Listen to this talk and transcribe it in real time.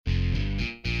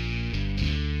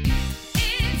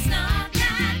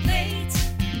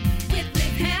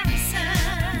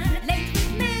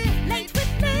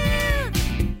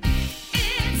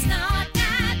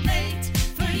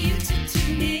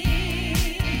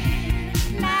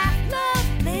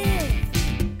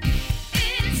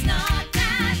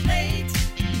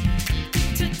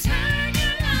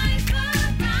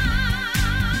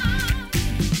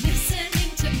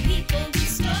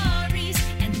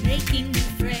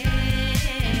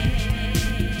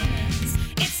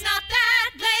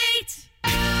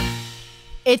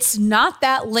It's Not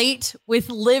That Late with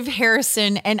Liv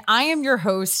Harrison, and I am your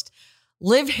host,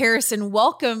 Liv Harrison.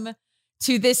 Welcome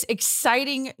to this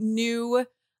exciting, new,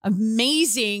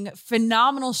 amazing,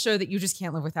 phenomenal show that you just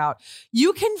can't live without.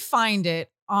 You can find it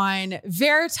on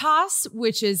Veritas,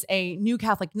 which is a New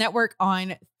Catholic network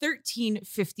on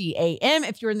 1350 AM.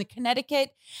 If you're in the Connecticut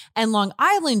and Long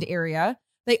Island area,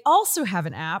 they also have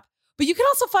an app. But you can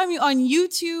also find me on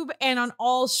YouTube and on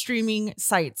all streaming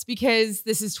sites because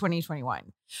this is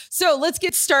 2021. So let's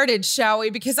get started, shall we?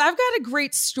 Because I've got a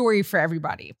great story for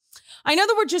everybody. I know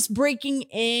that we're just breaking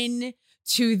in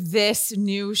to this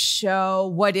new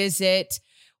show. What is it?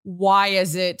 Why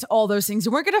is it? All those things.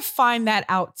 And we're going to find that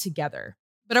out together.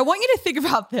 But I want you to think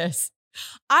about this.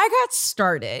 I got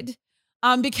started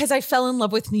because I fell in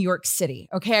love with New York City.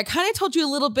 Okay. I kind of told you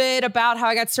a little bit about how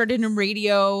I got started in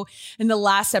radio in the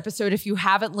last episode. If you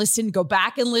haven't listened, go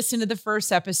back and listen to the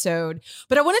first episode.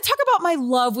 But I want to talk about my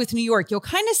love with New York. You'll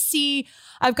kind of see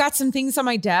I've got some things on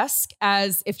my desk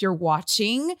as if you're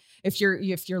watching, if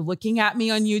you're looking at me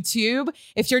on YouTube.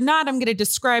 If you're not, I'm going to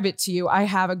describe it to you. I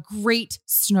have a great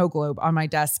snow globe on my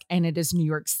desk and it is New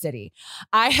York City.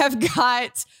 I don't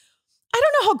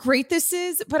know how great this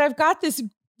is, but I've got this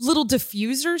little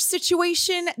diffuser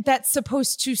situation that's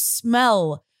supposed to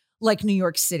smell like New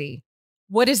York City.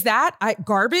 What is that?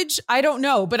 Garbage? I don't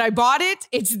know, but I bought it.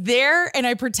 It's there and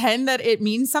I pretend that it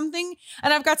means something.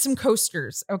 And I've got some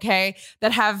coasters, okay,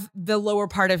 that have the lower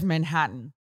part of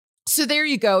Manhattan. So there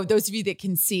you go. Those of you that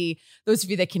can see, those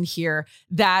of you that can hear,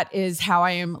 that is how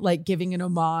I am like giving an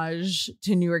homage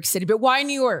to New York City. But why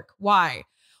New York? Why?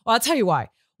 Well, I'll tell you why.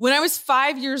 When I was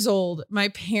 5 years old, my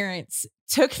parents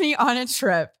took me on a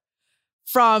trip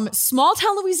from small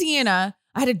town Louisiana.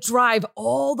 I had to drive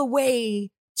all the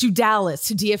way to Dallas,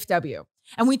 to DFW.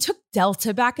 And we took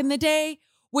Delta back in the day,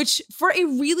 which for a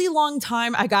really long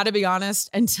time, I got to be honest,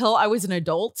 until I was an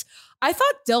adult, I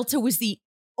thought Delta was the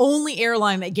only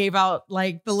airline that gave out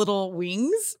like the little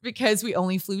wings because we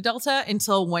only flew Delta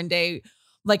until one day,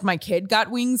 like my kid got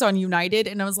wings on United.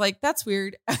 And I was like, that's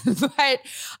weird. But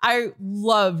I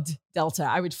loved Delta.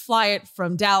 I would fly it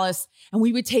from Dallas and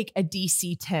we would take a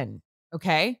DC-10.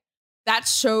 Okay. That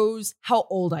shows how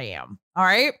old I am. All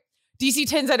right.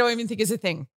 DC-10s, I don't even think is a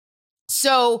thing.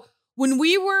 So when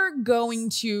we were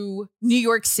going to New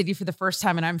York City for the first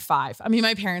time, and I'm 5, I mean,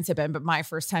 my parents had been, but my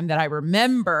first time that I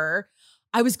remember,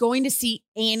 I was going to see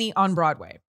Annie on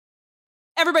Broadway.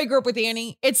 Everybody grew up with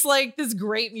Annie. It's like this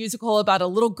great musical about a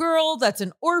little girl that's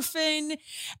an orphan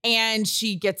and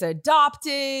she gets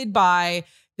adopted by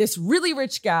this really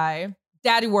rich guy,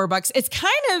 Daddy Warbucks. It's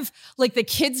kind of like the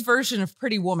kids' version of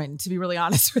Pretty Woman, to be really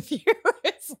honest with you.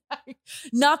 It's like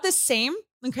not the same,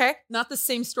 okay? Not the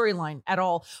same storyline at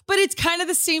all, but it's kind of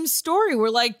the same story. We're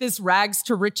like this rags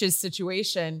to riches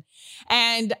situation.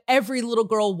 And every little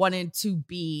girl wanted to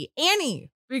be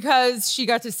Annie because she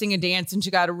got to sing and dance and she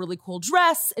got a really cool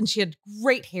dress and she had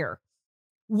great hair.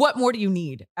 What more do you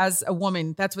need as a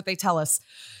woman? That's what they tell us.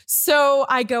 So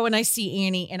I go and I see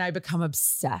Annie and I become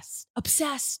obsessed.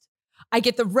 I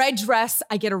get the red dress.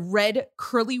 I get a red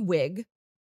curly wig.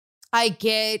 I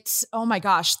get, oh my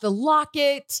gosh, the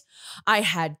locket. I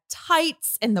had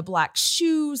tights and the black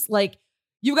shoes. Like,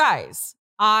 you guys,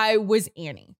 I was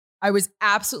Annie. I was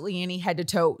absolutely Annie head to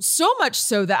toe. So much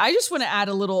so that I just want to add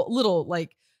a little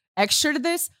like extra to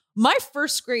this. My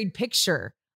first grade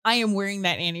picture, I am wearing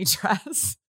that Annie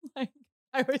dress. Like,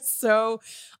 I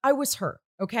was her.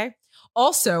 Okay.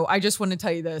 Also, I just want to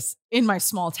tell you this, in my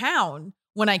small town,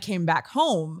 when I came back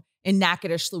home in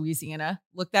Natchitoches, Louisiana,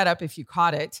 look that up if you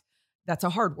caught it. That's a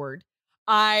hard word.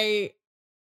 I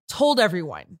told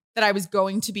everyone that I was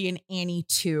going to be an Annie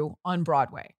 2 on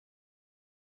Broadway.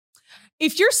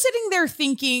 If you're sitting there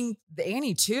thinking, the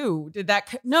Annie 2,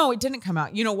 no, it didn't come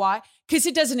out. You know why? Because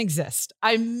it doesn't exist.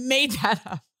 I made that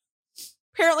up.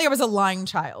 Apparently I was a lying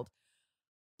child.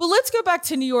 But let's go back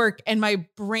to New York and my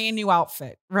brand new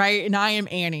outfit, right? And I am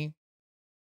Annie.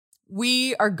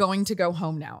 We are going to go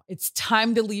home now. It's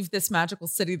time to leave this magical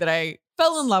city that I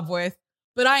fell in love with,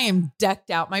 but I am decked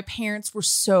out. My parents were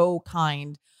so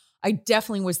kind. I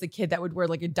definitely was the kid that would wear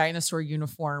like a dinosaur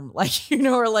uniform, like,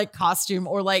 or like costume,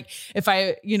 or like if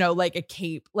I, like a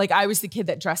cape. Like I was the kid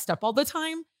that dressed up all the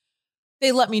time.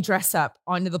 They let me dress up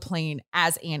onto the plane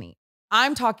as Annie.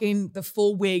 I'm talking the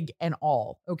full wig and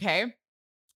all. Okay.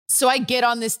 So I get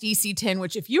on this DC-10,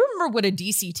 which if you remember what a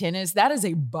DC-10 is, that is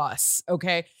a bus.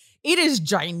 Okay. It is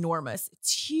ginormous.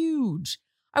 It's huge.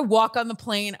 I walk on the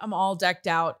plane. I'm all decked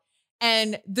out.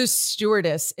 And the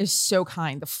stewardess is so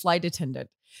kind. The flight attendant,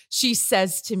 she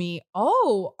says to me,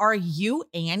 "Oh, are you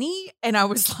Annie?" And I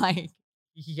was like,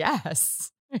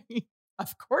 "Yes,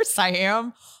 of course I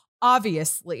am.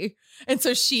 obviously. And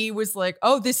so she was like,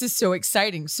 oh, this is so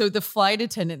exciting. So the flight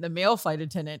attendant, the male flight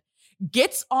attendant,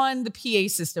 gets on the PA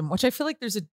system, which I feel like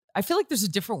there's a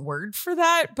different word for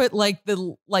that, but like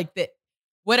the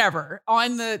whatever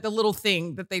on the little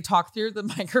thing that they talk through the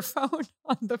microphone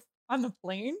on the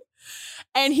plane.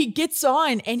 And he gets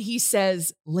on and he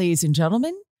says, ladies and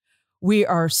gentlemen, we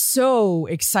are so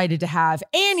excited to have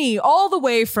Annie all the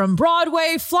way from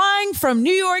Broadway, flying from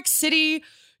New York City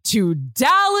to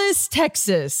Dallas,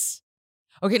 Texas.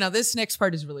 Okay, now this next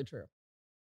part is really true.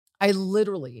 I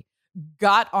literally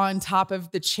got on top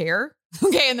of the chair,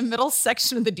 okay, in the middle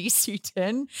section of the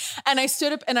DC-10, and I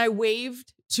stood up and I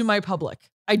waved to my public.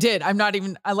 I did. I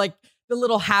like the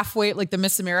little half wave, like the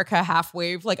Miss America half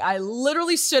wave. Like I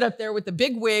literally stood up there with the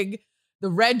big wig, the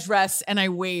red dress, and I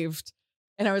waved.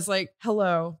 And I was like,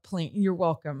 hello, plane, you're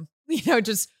welcome.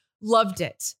 Just loved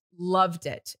it.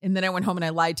 And then I went home and I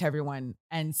lied to everyone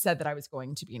and said that I was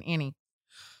going to be an Annie.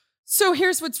 So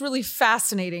here's what's really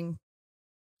fascinating.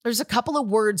 There's a couple of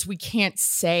words we can't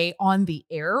say on the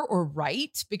air or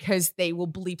write because they will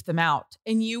bleep them out.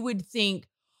 And you would think,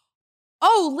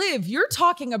 oh, Liv, you're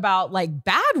talking about like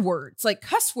bad words, like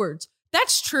cuss words.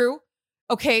 That's true.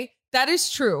 Okay, that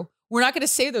is true. We're not going to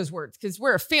say those words because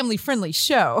we're a family-friendly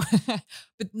show.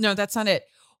 But no, that's not it.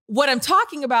 What I'm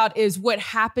talking about is what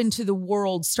happened to the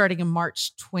world starting in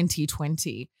March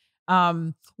 2020.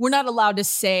 We're not allowed to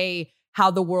say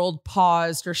how the world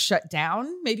paused or shut down.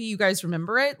 Maybe you guys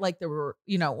remember it. Like there were,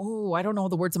 I don't know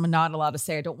the words I'm not allowed to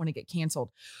say. I don't want to get canceled.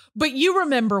 But you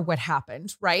remember what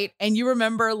happened, right? And you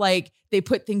remember like they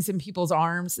put things in people's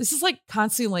arms. This is like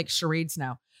constantly like charades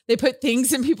now. They put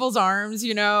things in people's arms,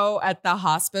 at the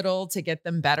hospital to get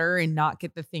them better and not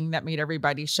get the thing that made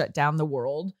everybody shut down the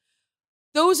world.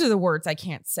 Those are the words I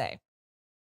can't say.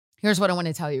 Here's what I want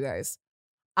to tell you guys.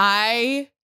 I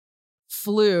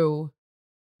flew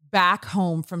back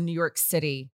home from New York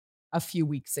City a few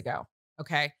weeks ago.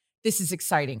 Okay. This is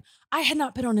exciting. I had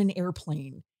not been on an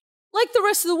airplane like the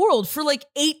rest of the world for like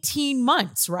 18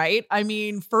 months, right? I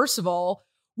mean, first of all,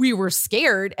 we were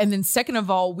scared. And then second of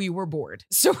all, we were bored.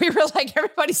 So we were like,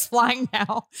 everybody's flying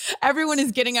now. Everyone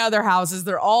is getting out of their houses.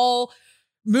 They're all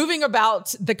moving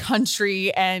about the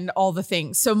country and all the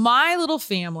things. So my little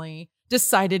family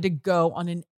decided to go on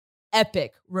an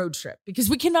epic road trip because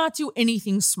we cannot do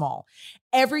anything small.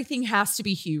 Everything has to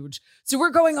be huge. So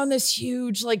we're going on this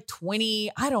huge, like 20,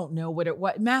 I don't know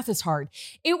what math is hard.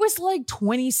 It was like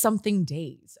 20 something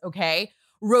days. Okay.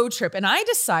 Road trip. And I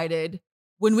decided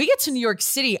when we get to New York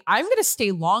City, I'm going to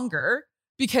stay longer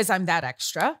because I'm that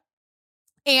extra.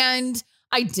 And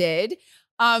I did.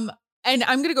 And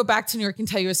I'm going to go back to New York and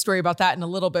tell you a story about that in a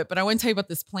little bit. But I want to tell you about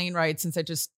this plane ride since I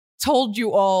just told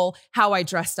you all how I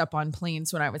dressed up on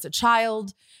planes when I was a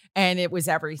child. And it was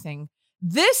everything.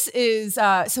 This is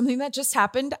something that just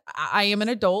happened. I am an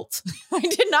adult. I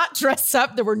did not dress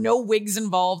up. There were no wigs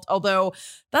involved, although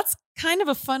that's kind of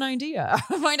a fun idea.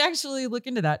 I might actually look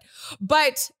into that.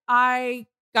 But I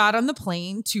got on the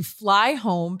plane to fly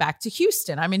home back to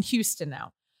Houston. I'm in Houston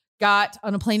now. Got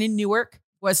on a plane in Newark.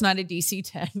 Was not a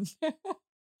DC-10.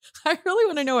 I really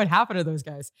want to know what happened to those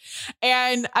guys.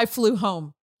 And I flew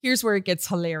home. Here's where it gets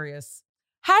hilarious.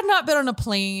 Had not been on a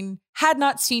plane, had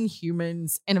not seen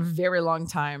humans in a very long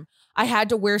time. I had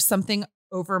to wear something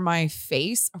over my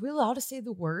face. Are we allowed to say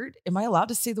the word? Am I allowed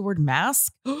to say the word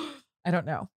mask? I don't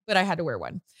know, but I had to wear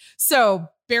one. So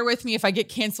bear with me if I get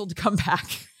canceled to come back.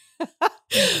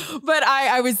 But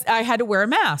I had to wear a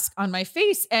mask on my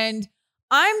face. And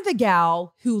I'm the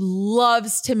gal who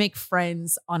loves to make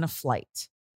friends on a flight.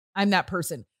 I'm that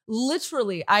person.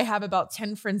 Literally, I have about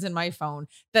 10 friends in my phone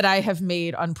that I have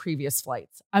made on previous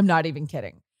flights. I'm not even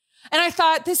kidding. And I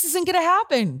thought, this isn't going to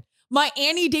happen. My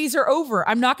Annie days are over.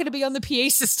 I'm not going to be on the PA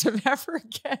system ever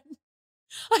again.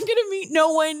 I'm going to meet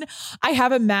no one. I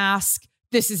have a mask.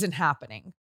 This isn't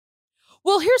happening.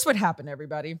 Well, here's what happened,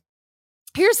 everybody.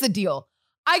 Here's the deal.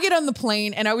 I get on the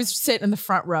plane and I was sitting in the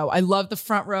front row. I love the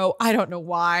front row. I don't know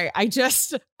why.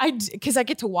 Because I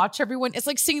get to watch everyone. It's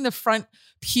like seeing the front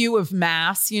pew of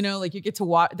mass, like you get to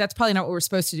watch. That's probably not what we're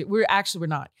supposed to do. We're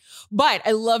not. But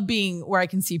I love being where I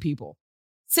can see people.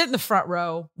 Sit in the front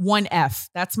row, 1F.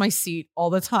 That's my seat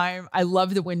all the time. I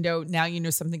love the window. Now you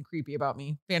know something creepy about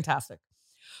me. Fantastic.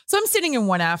 So I'm sitting in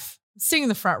 1F, sitting in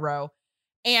the front row,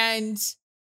 and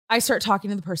I start talking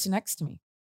to the person next to me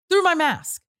through my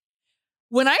mask.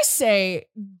 When I say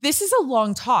this is a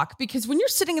long talk, because when you're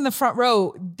sitting in the front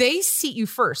row, they seat you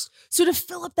first. So to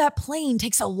fill up that plane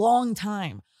takes a long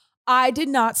time. I did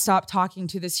not stop talking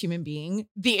to this human being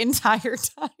the entire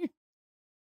time.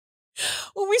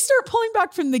 When we start pulling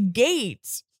back from the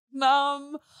gate,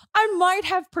 I might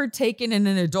have partaken in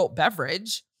an adult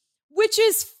beverage, which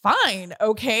is fine.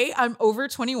 Okay. I'm over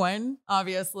 21.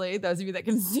 Obviously, those of you that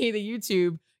can see the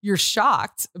YouTube, you're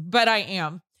shocked, but I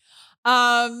am.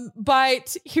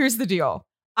 But here's the deal.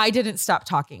 I didn't stop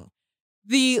talking.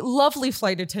 The lovely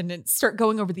flight attendants start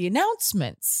going over the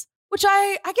announcements, which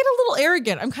I get a little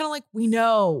arrogant. I'm kind of like, we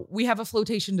know we have a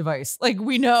flotation device. Like,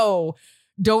 we know,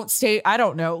 don't stay. I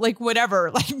don't know, like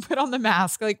whatever, like put on the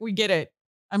mask. Like, we get it.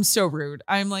 I'm so rude.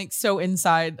 I'm like so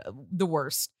inside the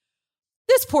worst.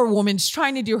 This poor woman's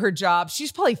trying to do her job.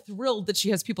 She's probably thrilled that she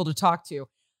has people to talk to.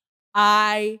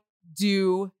 I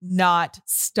do not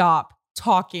stop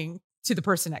talking to the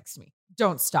person next to me.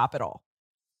 Don't stop at all.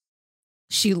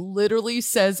 She literally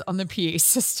says on the PA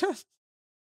system,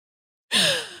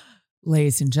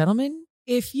 ladies and gentlemen,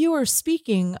 if you are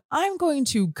speaking, I'm going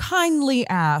to kindly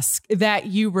ask that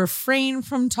you refrain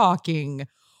from talking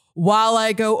while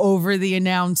I go over the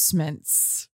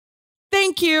announcements.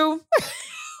 Thank you.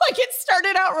 Like, it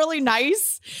started out really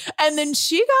nice, and then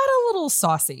she got a little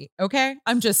saucy. Okay.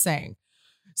 I'm just saying.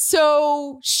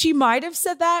 So she might have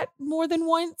said that more than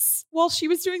once while she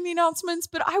was doing the announcements,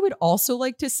 but I would also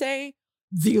like to say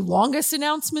the longest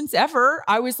announcements ever.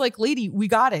 I was like, lady, we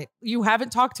got it. You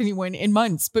haven't talked to anyone in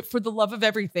months, but for the love of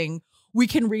everything, we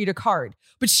can read a card.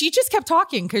 But she just kept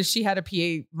talking because she had a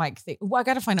PA mic thing. Well, I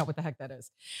got to find out what the heck that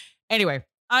is. Anyway,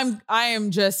 I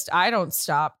don't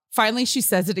stop. Finally, she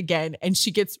says it again, and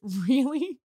she gets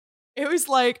really, it was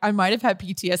like, I might have had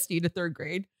PTSD to third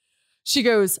grade. She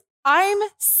goes, I'm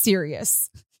serious.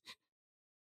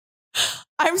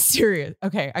 I'm serious.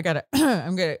 Okay, I got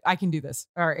it. I can do this.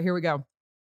 All right, here we go.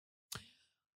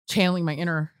 Channeling my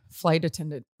inner flight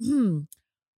attendant.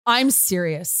 I'm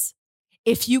serious.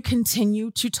 If you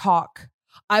continue to talk,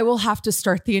 I will have to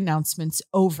start the announcements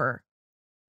over.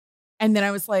 And then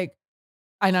I was like,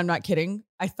 and I'm not kidding,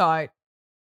 I thought,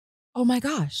 oh my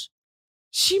gosh,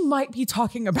 she might be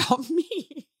talking about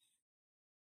me.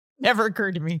 Never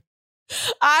occurred to me.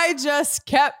 I just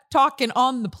kept talking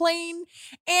on the plane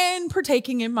and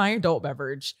partaking in my adult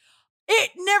beverage.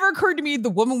 It never occurred to me the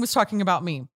woman was talking about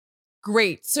me.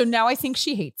 Great. So now I think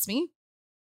she hates me.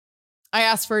 I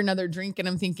asked for another drink and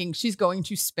I'm thinking she's going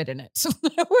to spit in it.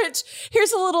 Which,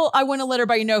 here's a little, I want to let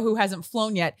everybody know who hasn't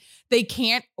flown yet. They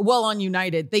can't, well, on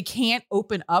United, they can't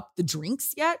open up the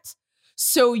drinks yet.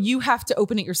 So you have to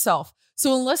open it yourself.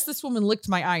 So unless this woman licked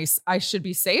my ice, I should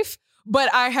be safe.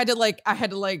 But I had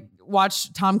to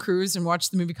watch Tom Cruise and watch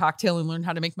the movie Cocktail and learn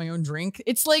how to make my own drink.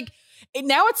 It's like,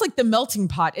 now it's like the melting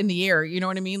pot in the air. You know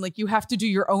what I mean? Like, you have to do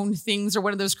your own things, or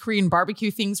one of those Korean barbecue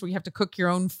things where you have to cook your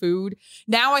own food.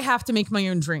 Now I have to make my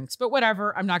own drinks, but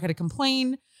whatever. I'm not going to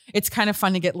complain. It's kind of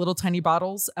fun to get little tiny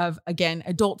bottles of, again,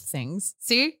 adult things.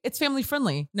 See, it's family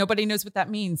friendly. Nobody knows what that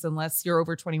means unless you're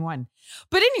over 21.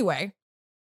 But anyway,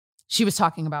 she was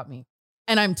talking about me.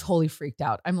 And I'm totally freaked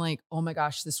out. I'm like, oh my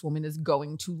gosh, this woman is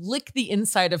going to lick the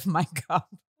inside of my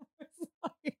cup.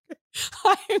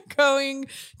 I am going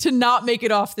to not make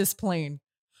it off this plane.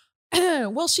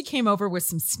 Well, she came over with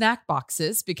some snack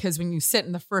boxes, because when you sit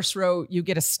in the first row, you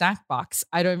get a snack box.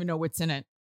 I don't even know what's in it,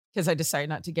 because I decided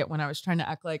not to get one. I was trying to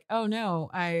act like, oh no,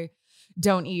 I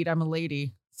don't eat. I'm a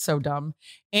lady. So dumb.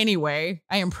 Anyway,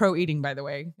 I am pro eating, by the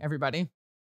way, everybody.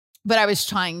 But I was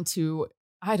trying to,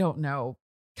 I don't know,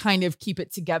 kind of keep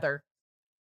it together.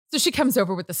 So she comes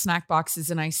over with the snack boxes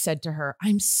and I said to her,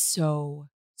 I'm so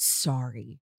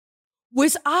sorry.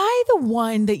 Was I the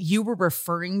one that you were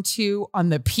referring to on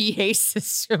the PA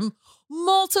system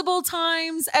multiple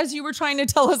times as you were trying to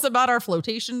tell us about our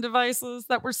flotation devices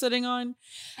that we're sitting on?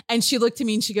 And she looked at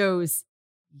me and she goes,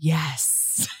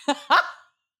 yes. And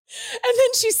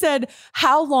then she said,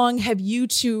 how long have you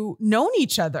two known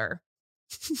each other?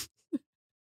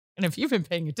 And if you've been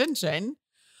paying attention,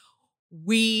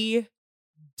 we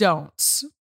don't.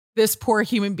 This poor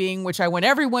human being, which I want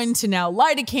everyone to now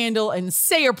light a candle and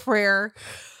say a prayer,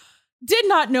 did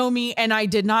not know me, and I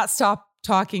did not stop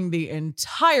talking the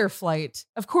entire flight.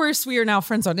 Of course, we are now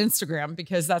friends on Instagram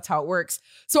because that's how it works.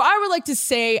 So I would like to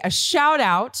say a shout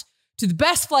out to the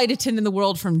best flight attendant in the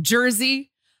world from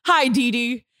Jersey. Hi, Dee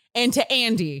Dee. And to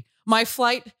Andy, my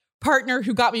flight partner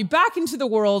who got me back into the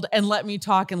world and let me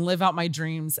talk and live out my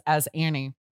dreams as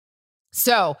Annie.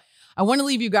 So I want to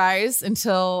leave you guys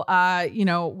until,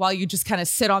 while you just kind of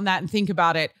sit on that and think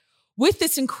about it, with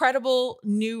this incredible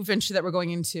new venture that we're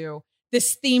going into,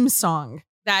 this theme song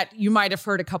that you might have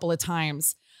heard a couple of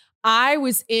times. I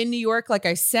was in New York, like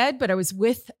I said, but I was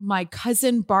with my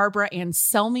cousin, Barbara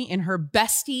Anselmi, and her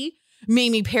bestie,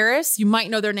 Mamie Paris. You might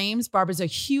know their names. Barbara's a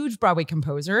huge Broadway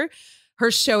composer.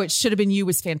 Her show, It Should Have Been You,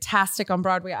 was fantastic on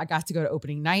Broadway. I got to go to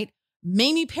opening night.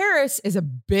 Mamie Paris is a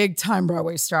big time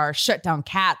Broadway star, shut down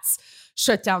Cats,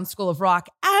 shut down School of Rock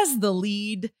as the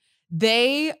lead.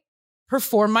 They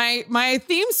perform my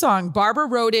theme song. Barbara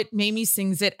wrote it, Mamie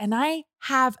sings it, and I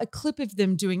have a clip of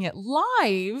them doing it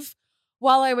live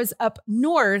while I was up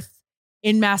north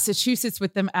in Massachusetts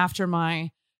with them after my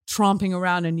tromping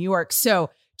around in New York. So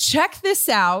check this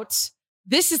out.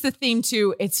 This is the theme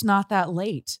to It's Not That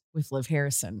Late with Liv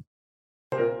Harrison.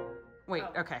 Wait,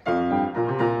 okay.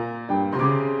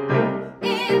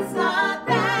 It's not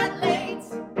that late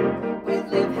with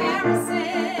Liv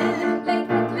Harrison.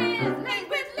 Late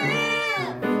with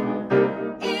Liv.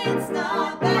 It's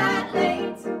not that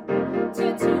late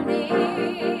to tune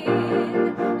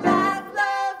in. Laugh,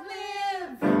 love,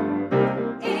 live.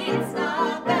 It's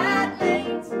not that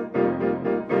late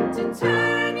to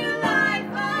turn your life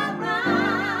around.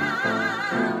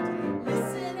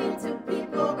 Listening to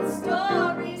people with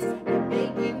stories and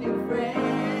making new friends.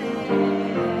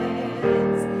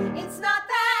 It's not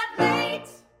that late.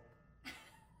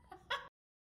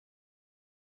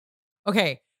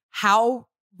 Okay, how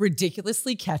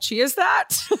ridiculously catchy is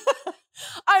that?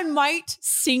 I might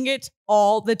sing it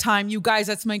all the time. You guys,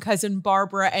 that's my cousin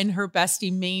Barbara and her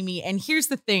bestie Mamie. And here's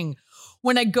the thing.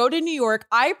 When I go to New York,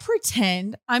 I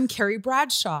pretend I'm Carrie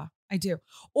Bradshaw. I do.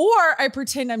 Or I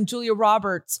pretend I'm Julia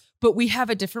Roberts, but we have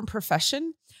a different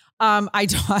profession. I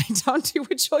don't do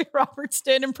what Julia Roberts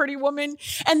did in Pretty Woman.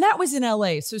 And that was in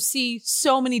LA. So see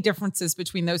so many differences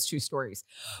between those two stories.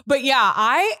 But yeah,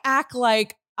 I act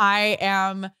like I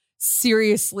am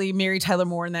seriously Mary Tyler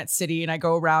Moore in that city. And I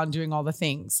go around doing all the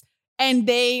things. And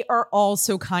they are all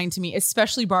so kind to me,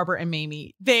 especially Barbara and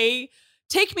Mamie. They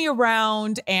take me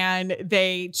around and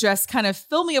they just kind of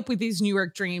fill me up with these New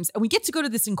York dreams. And we get to go to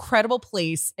this incredible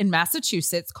place in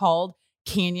Massachusetts called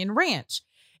Canyon Ranch.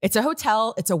 It's a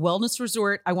hotel. It's a wellness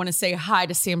resort. I want to say hi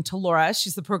to Sam Talora.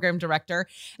 She's the program director.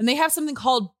 And they have something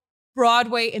called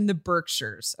Broadway in the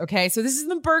Berkshires. Okay. So this is in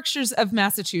the Berkshires of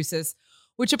Massachusetts,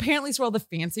 which apparently is where all the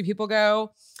fancy people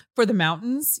go for the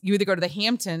mountains. You either go to the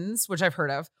Hamptons, which I've heard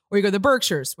of, or you go to the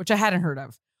Berkshires, which I hadn't heard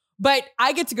of. But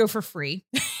I get to go for free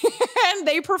and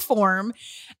they perform.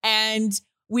 And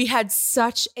we had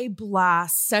such a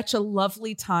blast, such a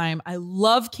lovely time. I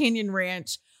love Canyon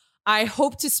Ranch. I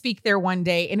hope to speak there one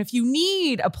day. And if you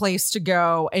need a place to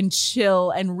go and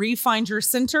chill and re-find your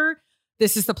center,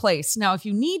 this is the place. Now, if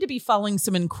you need to be following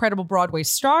some incredible Broadway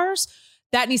stars,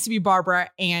 that needs to be Barbara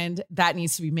and that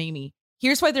needs to be Mamie.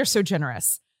 Here's why they're so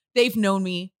generous. They've known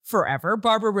me forever.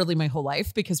 Barbara, really my whole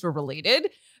life because we're related.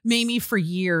 Mamie for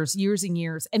years and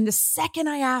years. And the second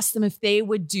I asked them if they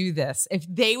would do this, if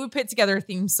they would put together a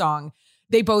theme song,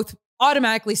 they both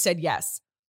automatically said yes.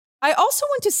 I also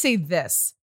want to say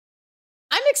this.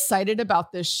 I'm excited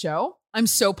about this show. I'm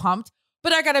so pumped,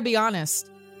 but I gotta be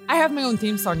honest. I have my own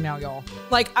theme song now, y'all.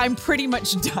 Like, I'm pretty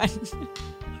much done.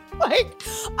 Like,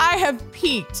 I have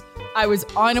peaked. I was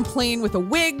on a plane with a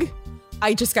wig.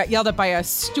 I just got yelled at by a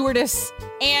stewardess,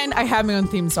 and I have my own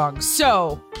theme song.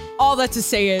 So all that to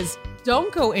say is,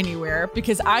 don't go anywhere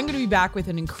because I'm going to be back with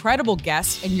an incredible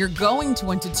guest, and you're going to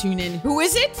want to tune in. Who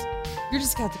is it? You're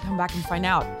just going to have to come back and find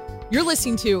out. You're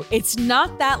listening to It's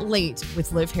Not That Late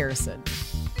with Liv Harrison.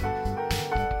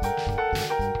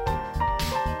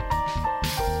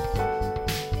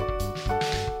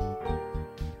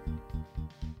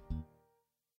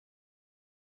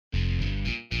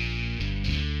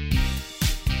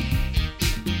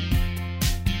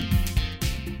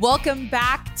 Welcome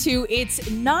back to It's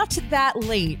Not That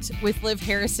Late with Liv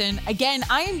Harrison. Again,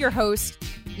 I am your host,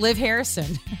 Liv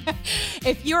Harrison.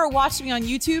 If you're watching me on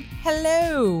YouTube,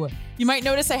 hello. You might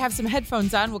notice I have some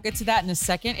headphones on. We'll get to that in a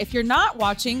second. If you're not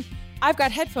watching, I've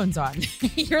got headphones on.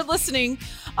 You're listening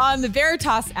on the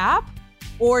Veritas app,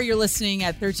 or you're listening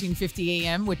at 1350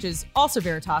 AM, which is also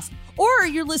Veritas, or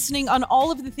you're listening on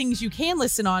all of the things you can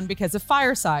listen on because of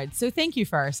Fireside. So thank you,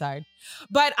 Fireside.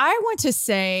 But I want to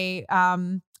say,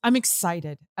 I'm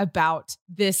excited about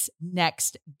this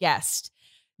next guest.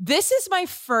 This is my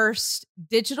first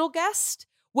digital guest.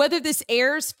 Whether this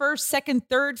airs first, second,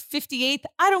 third, 58th,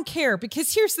 I don't care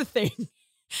because here's the thing.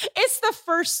 It's the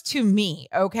first to me,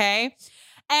 okay?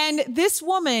 And this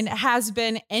woman has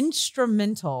been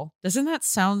instrumental. Doesn't that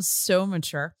sound so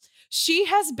mature? She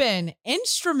has been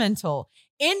instrumental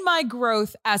in my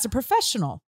growth as a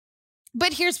professional.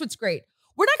 But here's what's great.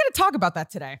 We're not going to talk about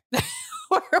that today.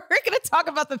 We're going to talk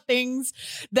about the things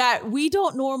that we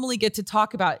don't normally get to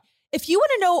talk about. If you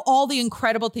want to know all the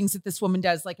incredible things that this woman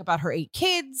does, like about her 8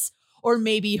 kids, or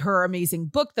maybe her amazing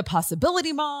book, The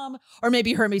Possibility Mom, or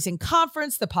maybe her amazing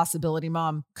conference, The Possibility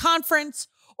Mom Conference,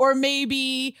 or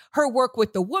maybe her work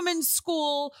with the women's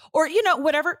school, or,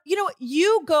 whatever,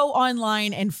 you go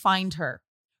online and find her.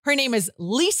 Her name is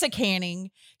Lisa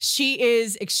Canning. She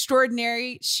is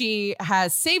extraordinary. She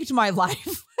has saved my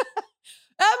life.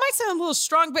 That might sound a little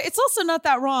strong, but it's also not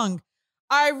that wrong.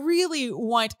 I really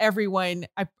want everyone,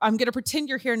 I'm going to pretend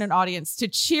you're here in an audience, to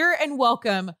cheer and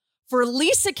welcome for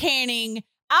Lisa Canning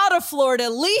out of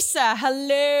Florida. Lisa,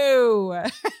 hello.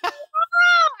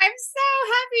 I'm so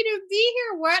happy to be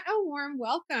here. What a warm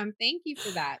welcome. Thank you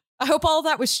for that. I hope all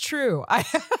that was true.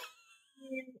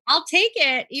 I'll take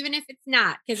it, even if it's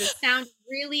not, because it sounds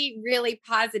really, really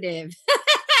positive.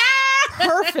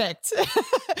 Perfect.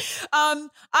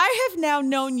 I have now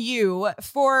known you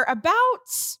for about,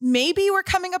 maybe we're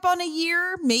coming up on a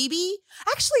year, maybe.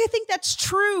 Actually, I think that's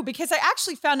true because I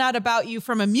actually found out about you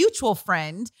from a mutual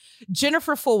friend,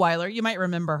 Jennifer Fulweiler. You might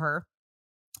remember her.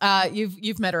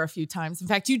 You've met her a few times. In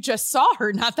fact, you just saw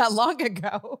her not that long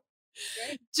ago.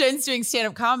 Okay. Jen's doing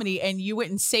stand-up comedy and you went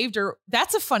and saved her.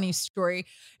 That's a funny story.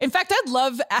 In fact, I'd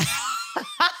love...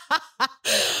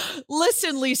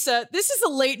 Listen, Lisa, this is a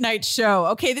late night show.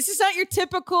 Okay, this is not your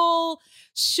typical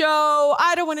show.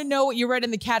 I don't want to know what you read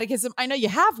in the catechism. I know you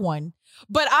have one,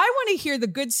 but I want to hear the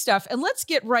good stuff. And let's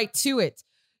get right to it.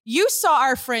 You saw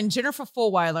our friend Jennifer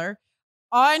Fulweiler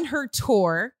on her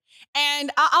tour,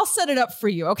 and I'll set it up for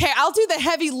you. Okay, I'll do the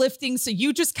heavy lifting, so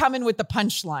you just come in with the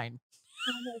punchline.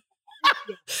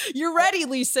 You're ready,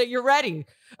 Lisa. You're ready.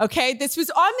 Okay. This was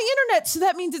on the internet. So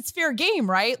that means it's fair game,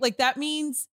 right? Like that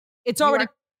means it's already,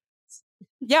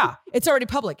 it's already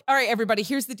public. All right, everybody,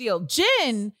 here's the deal.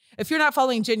 Jen, if you're not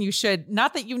following Jen, you should.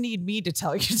 Not that you need me to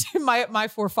tell you, my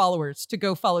 4 followers to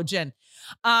go follow Jen.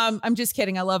 I'm just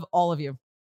kidding. I love all of you.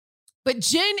 But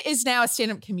Jen is now a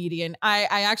stand-up comedian. I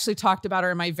actually talked about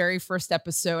her in my very first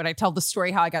episode. I tell the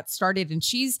story how I got started, and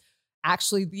she's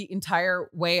actually the entire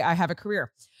way I have a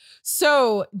career.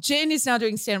 So Jen is now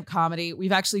doing stand-up comedy.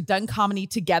 We've actually done comedy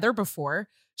together before.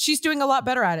 She's doing a lot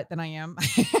better at it than I am.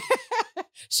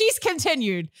 She's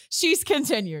continued.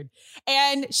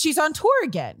 And she's on tour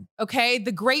again. Okay.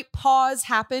 The great pause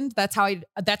happened. That's how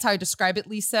I describe it,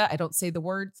 Lisa. I don't say the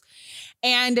words.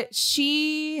 And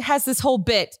she has this whole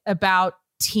bit about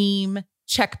team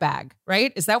check bag,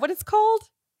 right? Is that what it's called?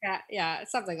 Yeah,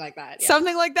 something like that. Yeah.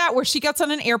 Something like that, where she gets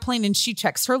on an airplane and she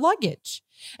checks her luggage.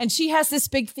 And she has this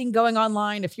big thing going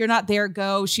online. If you're not there,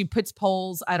 go. She puts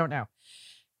polls. I don't know.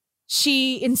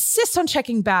 She insists on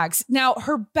checking bags. Now,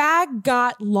 her bag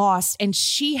got lost and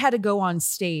she had to go on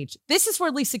stage. This is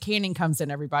where Lisa Canning comes in,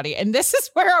 everybody. And this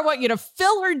is where I want you to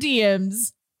fill her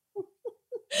DMs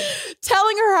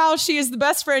telling her how she is the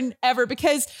best friend ever.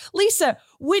 Because Lisa,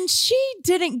 when she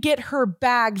didn't get her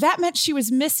bag, that meant she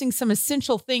was missing some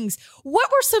essential things.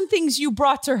 What were some things you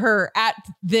brought to her at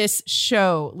this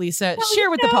show, Lisa?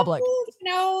 Share with the public.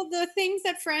 The things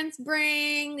that friends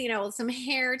bring, some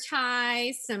hair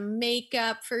ties, some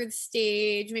makeup for the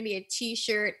stage, maybe a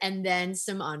t-shirt, and then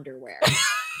some underwear.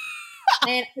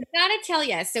 And I gotta tell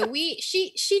you, so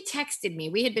she texted me.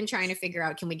 We had been trying to figure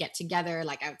out, can we get together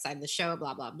like outside the show,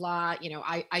 blah, blah, blah.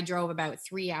 I drove about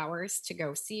 3 hours to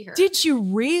go see her. Did you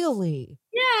really?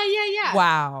 Yeah.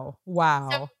 Wow.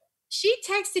 So she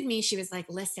texted me. She was like,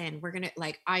 listen, we're going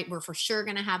to we're for sure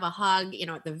going to have a hug,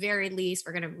 at the very least,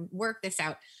 we're going to work this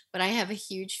out, but I have a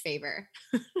huge favor.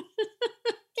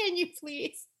 Can you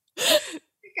please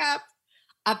pick up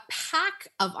a pack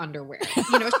of underwear?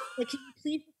 Can you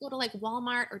please go to like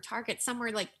Walmart or Target,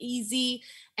 somewhere like easy,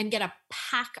 and get a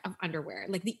pack of underwear,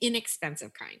 like the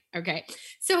inexpensive kind. Okay.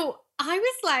 So I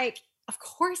was like, of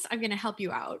course I'm going to help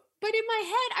you out. But in my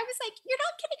head, I was like, you're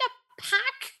not getting a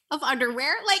pack of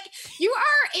underwear. Like you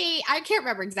are I can't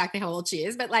remember exactly how old she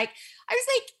is, but like, I was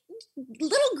like,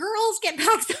 little girls get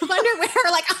packs of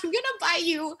underwear. Like, I'm going to buy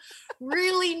you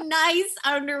really nice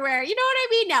underwear. You know what I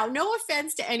mean? Now, no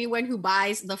offense to anyone who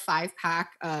buys the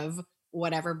 5-pack of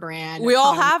whatever brand. We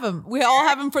all have them. We all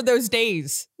have them for those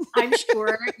days. I'm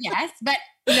sure. Yes, but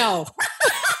no.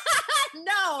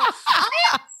 No, I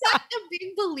am such a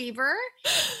big believer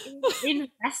in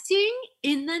investing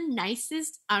in the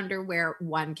nicest underwear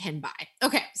one can buy.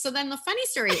 Okay, so then the funny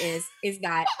story is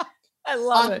that I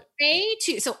love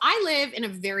it. So I live in a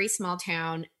very small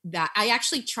town that I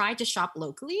actually tried to shop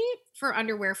locally for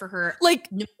underwear for her. Like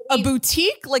a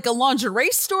boutique, like a lingerie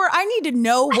store. I need to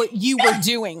know what you were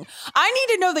doing. I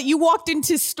need to know that you walked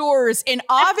into stores in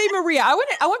Ave Maria. I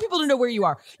want people to know where you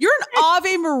are. You're in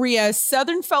Ave Maria,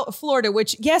 Southern Florida,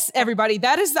 which, yes, everybody,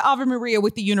 that is the Ave Maria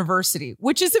with the university,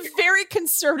 which is a very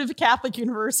conservative Catholic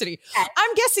university.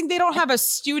 I'm guessing they don't have a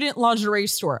student lingerie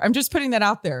store. I'm just putting that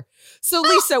out there. So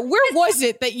Lisa, where was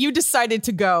it that you decided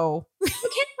to go? You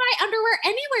can buy buy underwear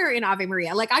anywhere in Ave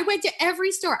Maria. Like I went to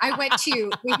every store. I went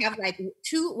to,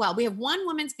 we have one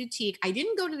women's boutique. I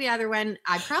didn't go to the other one.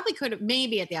 I probably could have,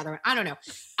 maybe at the other one. I don't know.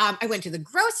 I went to the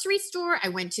grocery store. I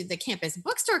went to the campus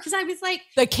bookstore because I was like.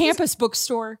 The campus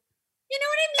bookstore. You know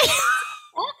what I mean?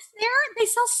 Socks there. They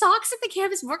sell socks at the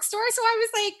campus bookstore. So I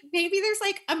was like, maybe there's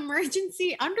like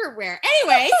emergency underwear.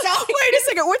 Anyway, so wait a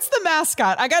second. What's the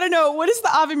mascot? I got to know, what is the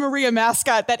Ave Maria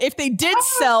mascot that if they did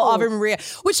sell Ave Maria,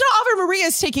 which now Ave Maria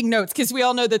is taking notes because we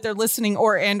all know that they're listening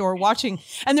or watching,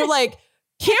 and they're like,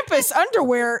 campus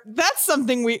underwear. That's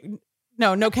something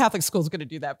no Catholic school is going to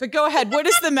do that. But go ahead. What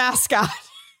is the mascot?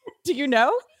 Do you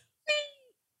know?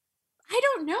 I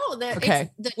don't know. Okay,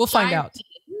 we'll find out.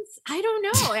 I don't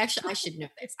know. Actually, I should know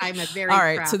this. I'm a very all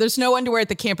right. proud. So there's no underwear at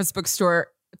the campus bookstore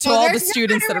to all the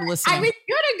students that are listening. I was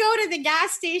gonna go to the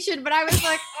gas station, but I was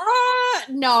like,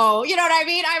 no. You know what I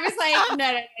mean? I was like,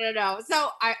 no. So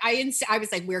I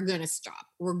was like, we're gonna stop.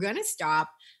 We're gonna stop,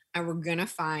 and we're gonna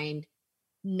find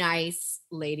nice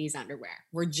ladies' underwear.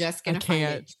 We're just gonna find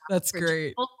it. That's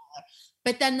great.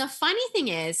 But then the funny thing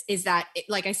is that,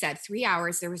 like I said, 3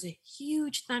 hours, there was a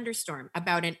huge thunderstorm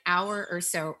about an hour or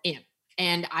so in.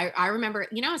 And I remember,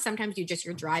 sometimes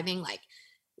you're driving like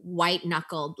white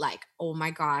knuckled, like, oh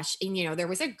my gosh. And, there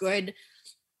was a good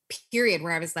period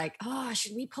where I was like, oh,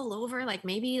 should we pull over? Like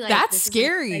maybe like. That's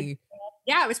scary.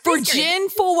 Yeah, it was for scary. Jen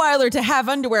Fulweiler to have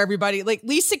underwear, everybody. Like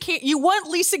you want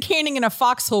Lisa Canning in a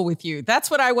foxhole with you. That's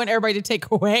what I want everybody to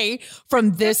take away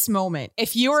from this moment.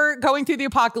 If you're going through the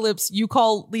apocalypse, you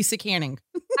call Lisa Canning.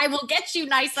 I will get you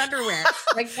nice underwear.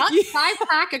 Like not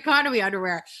 5-pack economy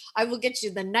underwear. I will get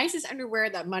you the nicest underwear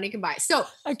that money can buy. So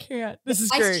I can't. This is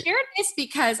great. I shared this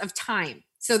because of time.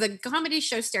 So the comedy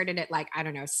show started at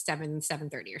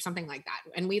 7:30 or something like that.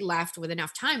 And we left with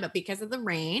enough time, but because of the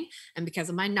rain and because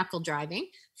of my knuckle driving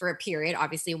for a period,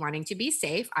 obviously wanting to be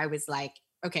safe, I was like,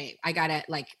 okay,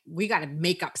 we gotta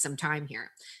make up some time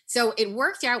here. So it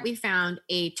worked out. We found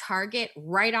a Target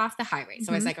right off the highway.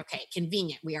 So I was like, okay,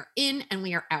 convenient. We are in and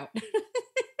we are out.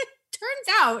 Turns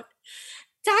out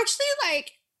it's actually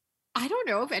I don't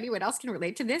know if anyone else can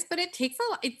relate to this, but it takes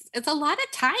it's a lot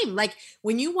of time. Like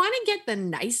when you want to get the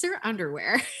nicer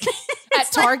underwear at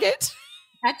Target,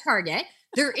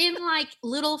 they're in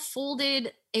little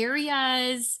folded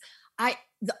areas.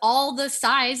 All the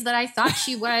size that I thought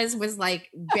she was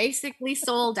basically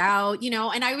sold out,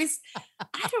 and I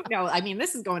don't know. I mean,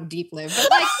 this is going deep, Liv,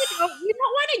 but you don't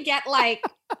want to get I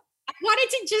wanted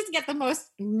to just get the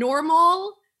most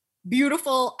normal,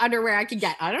 beautiful underwear I could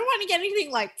get. I don't want to get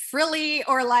anything frilly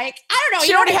or I don't know.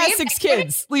 She already has 6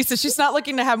 kids, Lisa. She's not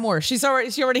looking to have more. She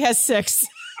already has 6.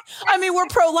 I mean, we're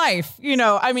pro-life,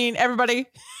 I mean, everybody.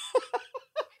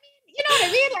 You know what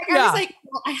I mean? I was like,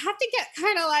 well, I have to get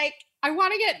kind of I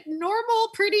want to get normal,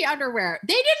 pretty underwear.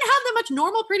 They didn't have that much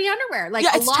normal, pretty underwear.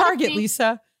 It's Target,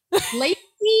 Lisa. Lacy.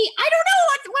 I don't know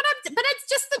but it's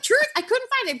just the truth. I couldn't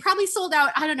find it. They probably sold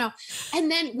out. I don't know. And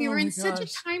then we were in such a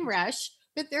time rush.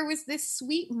 But there was this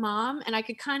sweet mom, and I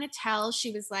could kind of tell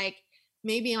she was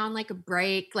maybe on a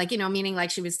break, meaning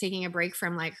she was taking a break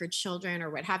from her children or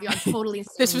what have you. I'm totally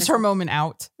This was her moment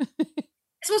out.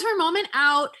 This was her moment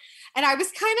out. And I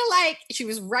was kind of she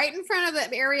was right in front of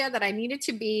the area that I needed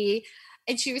to be.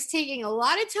 And she was taking a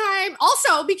lot of time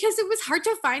also because it was hard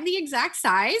to find the exact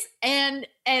size. And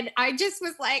I just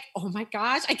was like, oh my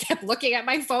gosh, I kept looking at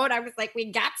my phone. I was like,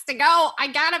 we got to go. I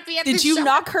gotta be at the show. Did you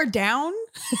knock her down?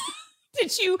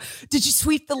 Did you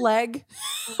sweep the leg?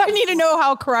 I need to know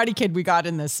how Karate Kid we got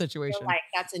in this situation.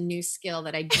 That's a new skill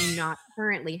that I do not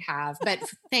currently have. But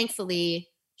thankfully,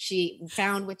 she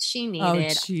found what she needed. Oh, I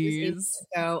was jeez. able to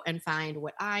go and find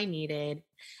what I needed.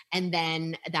 And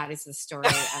then that is the story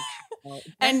of how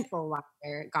And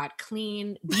Fulweiler got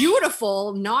clean,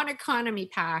 beautiful, non-economy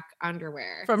pack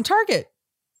underwear. From Target.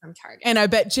 And I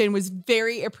bet Jen was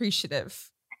very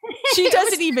appreciative. She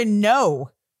doesn't even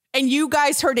know. And you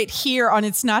guys heard it here on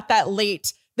It's Not That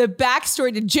Late. The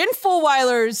backstory to Jen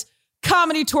Fulweiler's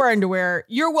comedy tour underwear.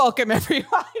 You're welcome,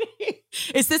 everybody.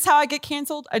 Is this how I get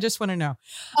canceled? I just want to know.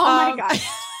 Oh my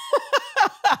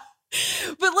God.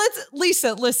 But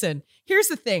Lisa, listen, here's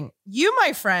the thing. You,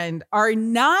 my friend, are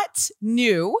not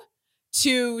new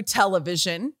to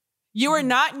television. You are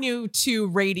not new to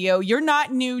radio. You're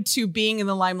not new to being in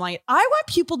the limelight. I want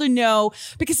people to know,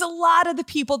 because a lot of the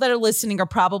people that are listening are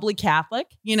probably Catholic.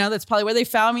 That's probably where they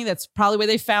found me. That's probably where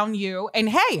they found you. And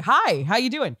hey, hi, how you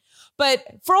doing? But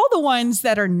for all the ones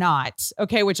that are not,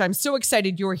 okay, which I'm so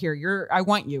excited you're here. I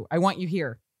want you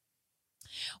here.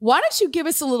 Why don't you give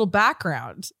us a little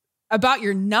background about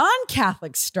your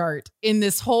non-Catholic start in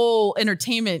this whole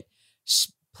entertainment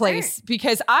place? Sure.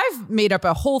 Because I've made up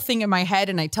a whole thing in my head,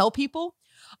 and I tell people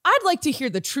I'd like to hear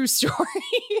the true story.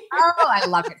 Oh, I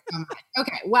love it so much.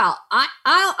 Okay, well,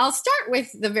 I'll start with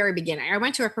the very beginning. I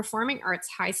went to a performing arts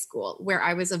high school where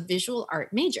I was a visual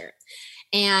art major.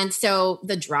 And so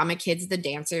the drama kids, the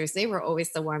dancers, they were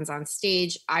always the ones on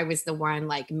stage. I was the one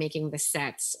like making the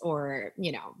sets or,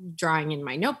 drawing in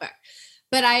my notebook.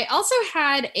 But I also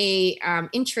had a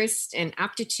interest and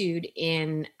aptitude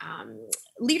in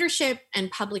leadership and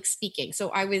public speaking. So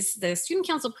I was the student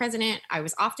council president. I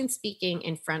was often speaking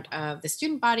in front of the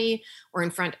student body or in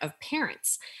front of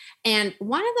parents. And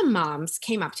one of the moms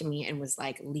came up to me and was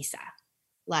like, Lisa,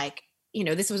 like,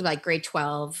 this was like grade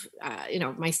 12,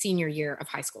 my senior year of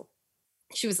high school.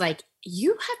 She was like,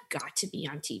 you have got to be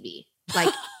on TV.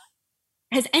 Like,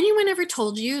 has anyone ever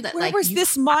told you that? Where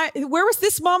was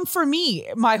this mom for me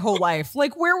my whole life?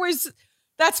 Like,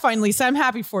 that's fine, Lisa. I'm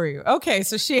happy for you. Okay.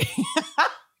 So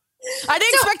I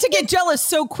didn't expect to get jealous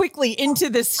so quickly into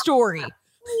this story.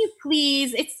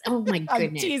 Please. Oh my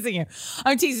goodness.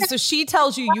 I'm teasing. So she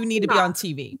tells you need to be on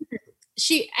TV.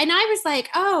 And I was like,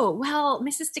 oh, well,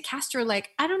 Mrs. DeCastro, like,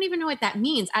 I don't even know what that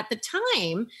means at the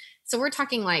time. So we're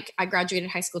talking like I graduated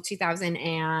high school 2000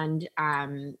 and,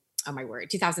 oh my word,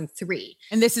 2003.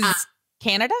 And this is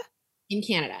Canada? In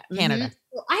Canada. Canada. Mm-hmm.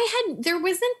 So there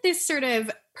wasn't this sort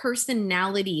of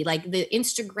personality, like the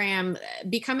Instagram,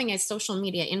 becoming a social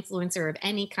media influencer of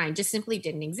any kind just simply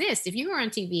didn't exist. If you were on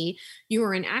TV, you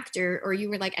were an actor or you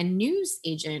were like a news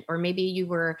agent, or maybe you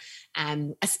were a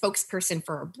spokesperson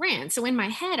for a brand. So in my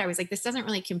head, I was like, this doesn't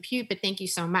really compute, but thank you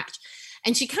so much.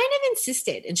 And she kind of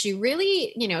insisted, and she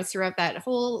really, throughout that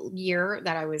whole year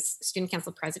that I was student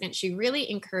council president, she really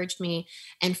encouraged me.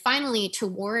 And finally,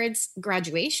 towards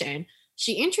graduation,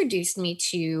 she introduced me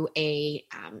to a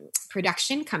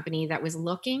production company that was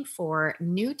looking for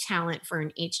new talent for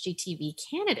an HGTV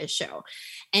Canada show.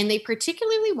 And they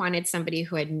particularly wanted somebody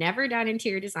who had never done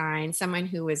interior design, someone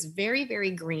who was very,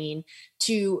 very green,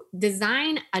 to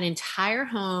design an entire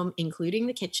home, including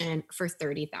the kitchen, for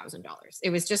 $30,000.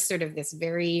 It was just sort of this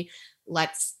very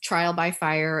let's trial by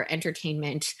fire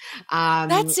entertainment.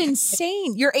 That's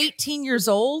insane. You're 18 years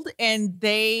old and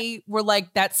they were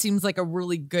like, that seems like a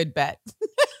really good bet.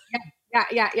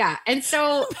 Yeah. And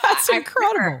so that's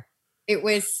incredible. It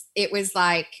was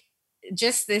like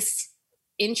just this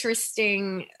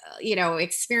interesting,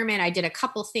 experiment. I did a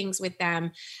couple things with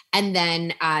them. And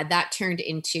then that turned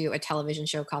into a television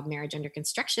show called Marriage Under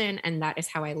Construction. And that is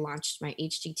how I launched my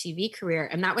HGTV career.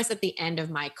 And that was at the end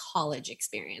of my college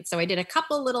experience. So I did a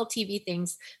couple little TV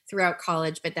things throughout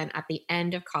college, but then at the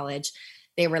end of college,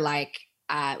 they were like,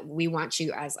 we want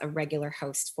you as a regular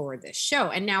host for this show.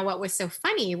 And now what was so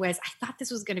funny was I thought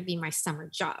this was going to be my summer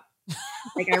job.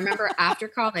 Like I remember after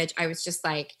college, I was just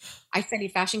like, I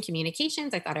studied fashion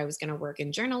communications. I thought I was going to work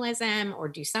in journalism or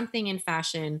do something in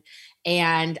fashion.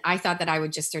 And I thought that I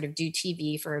would just sort of do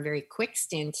TV for a very quick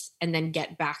stint and then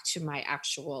get back to my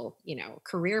actual,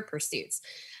 career pursuits.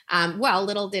 Well,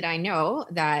 little did I know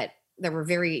that there were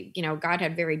God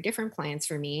had very different plans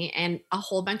for me, and a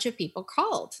whole bunch of people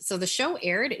called. So the show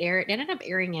aired. It ended up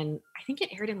airing I think it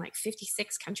aired in like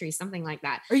 56 countries, something like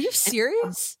that. Are you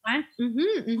serious? Oh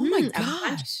my gosh. A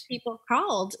bunch of gosh. people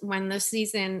called as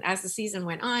the season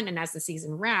went on and as the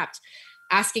season wrapped,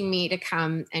 asking me to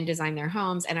come and design their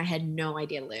homes. And I had no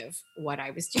idea, Liv, what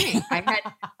I was doing. I had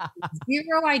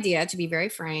zero idea, to be very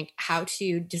frank, how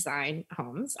to design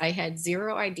homes. I had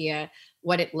zero idea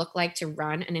what it looked like to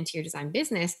run an interior design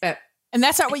business. And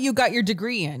that's not what you got your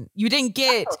degree in. You didn't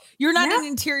you're not an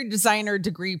interior designer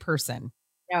degree person.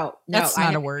 No, that's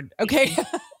not a word. Okay.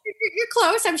 You're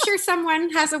close. I'm sure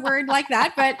someone has a word like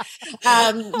that, but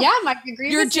my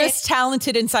degree. You're just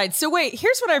talented inside. So wait,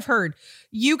 here's what I've heard.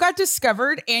 You got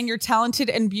discovered and you're talented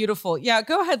and beautiful. Yeah,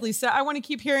 go ahead, Lisa. I want to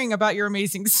keep hearing about your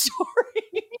amazing story.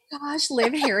 Gosh,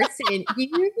 Liv Harrison.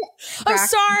 I'm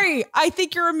sorry. I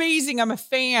think you're amazing. I'm a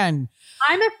fan.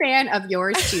 I'm a fan of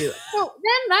yours too. So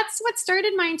then that's what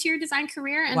started my interior design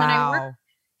career. And then I worked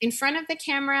in front of the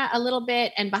camera a little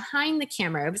bit and behind the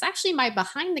camera. It was actually my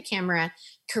behind the camera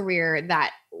career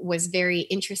that was very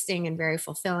interesting and very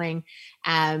fulfilling.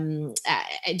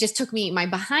 It just took me, my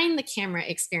behind the camera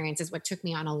experience is what took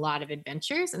me on a lot of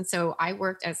adventures. And so I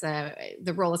worked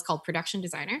the role is called production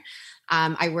designer.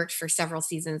 I worked for several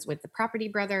seasons with the Property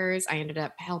Brothers. I ended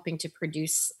up helping to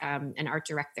produce and art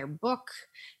direct their book,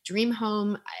 Dream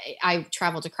Home. I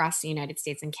traveled across the United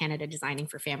States and Canada designing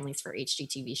for families for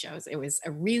HGTV shows. It was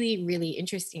a really, really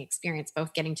interesting experience,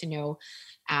 both getting to know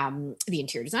the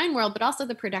interior design world, but also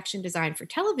the production design for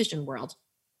television world.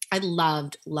 I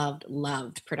loved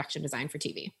production design for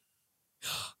TV.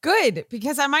 Good,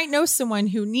 because I might know someone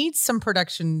who needs some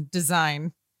production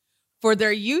design for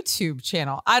their YouTube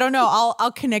channel. I don't know.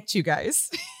 I'll connect you guys.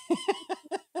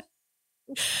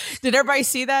 Did everybody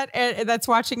see that? That's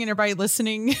watching and everybody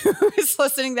listening who's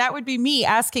listening. That would be me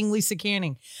asking Lisa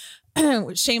Canning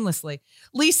shamelessly.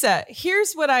 Lisa,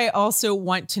 here's what I also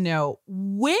want to know.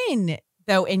 When,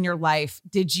 though, in your life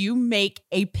did you make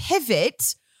a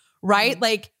pivot, right?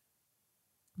 Like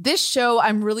this show,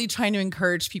 I'm really trying to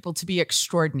encourage people to be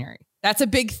extraordinary. That's a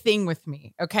big thing with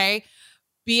me. Okay.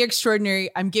 Be extraordinary.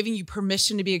 I'm giving you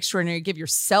permission to be extraordinary. Give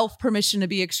yourself permission to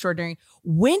be extraordinary.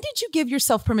 When did you give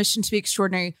yourself permission to be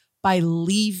extraordinary? By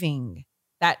leaving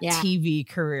that TV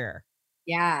career.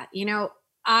 Yeah. You know,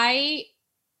 I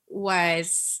like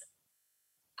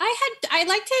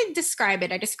to describe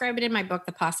it. I describe it in my book,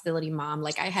 The Possibility Mom.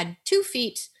 Like I had 2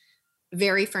 feet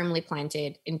very firmly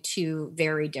planted in 2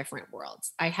 very different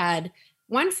worlds. I had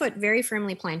 1 foot very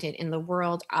firmly planted in the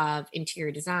world of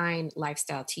interior design,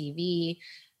 lifestyle TV,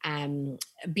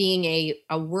 being a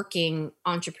working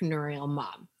entrepreneurial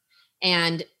mom.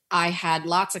 And I had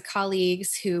lots of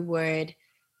colleagues who would,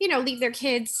 leave their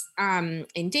kids in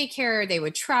daycare. They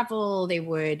would travel. They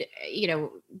would,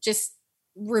 just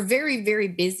were very, very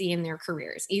busy in their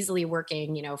careers, easily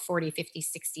working, 40, 50,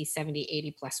 60, 70,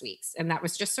 80 plus weeks. And that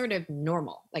was just sort of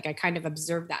normal. Like I kind of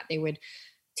observed that they would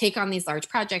take on these large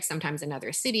projects, sometimes in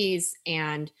other cities.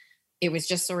 And it was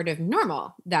just sort of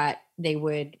normal that they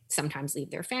would sometimes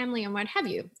leave their family and what have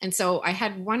you. And so I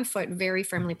had 1 foot very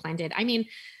firmly planted. I mean,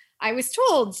 I was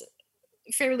told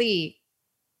fairly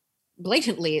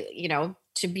blatantly,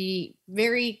 to be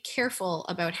very careful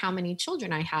about how many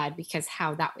children I had because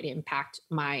how that would impact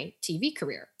my TV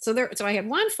career. So I had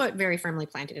 1 foot very firmly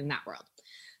planted in that world.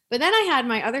 But then I had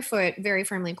my other foot very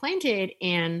firmly planted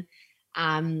in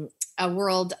a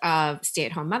world of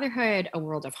stay-at-home motherhood, a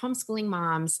world of homeschooling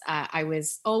moms. I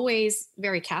was always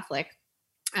very Catholic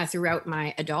throughout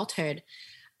my adulthood,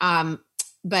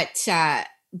 but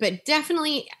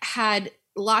definitely had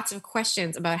lots of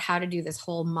questions about how to do this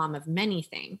whole mom of many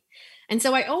thing. And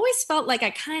so I always felt like I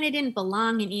kind of didn't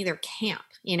belong in either camp,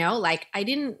 like I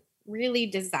didn't really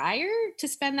desire to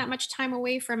spend that much time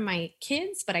away from my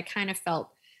kids, but I kind of felt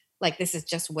like this is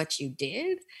just what you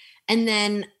did. And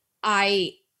then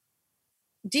I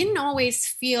didn't always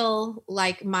feel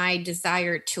like my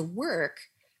desire to work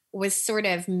was sort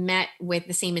of met with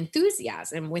the same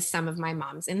enthusiasm with some of my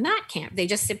moms in that camp. They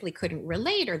just simply couldn't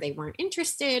relate, or they weren't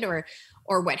interested, or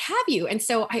what have you. And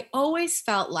so I always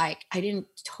felt like I didn't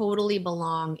totally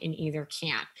belong in either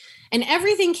camp. And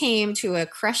everything came to a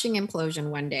crushing implosion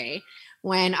one day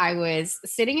when I was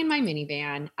sitting in my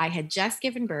minivan. I had just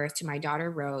given birth to my daughter,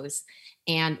 Rose,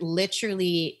 and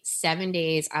literally 7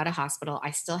 days out of hospital,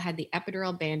 I still had the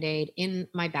epidural Band-Aid in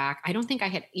my back. I don't think I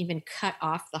had even cut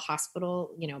off the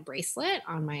hospital, bracelet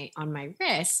on my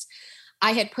wrist.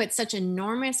 I had put such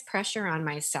enormous pressure on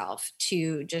myself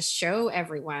to just show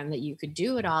everyone that you could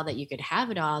do it all, that you could have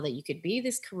it all, that you could be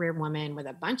this career woman with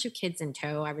a bunch of kids in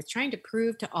tow. I was trying to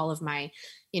prove to all of my,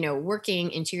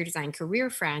 working interior design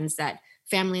career friends that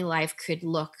family life could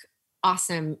look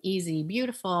awesome, easy,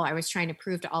 beautiful. I was trying to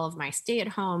prove to all of my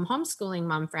stay-at-home homeschooling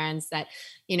mom friends that,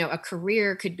 a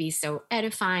career could be so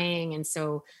edifying and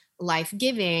so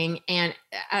life-giving. And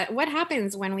what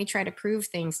happens when we try to prove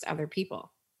things to other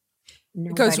people?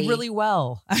 It goes really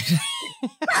well.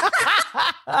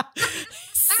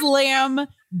 Slam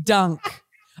dunk.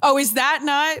 Oh,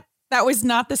 that was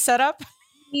not the setup?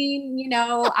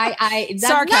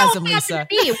 Sarcasm, Lisa.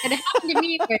 What happened to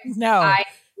me was I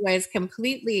was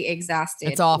completely exhausted.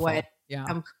 It's awful.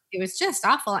 It was just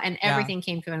awful. And everything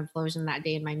came to an implosion that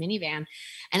day in my minivan.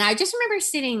 And I just remember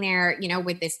sitting there,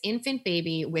 with this infant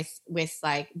baby with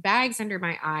like bags under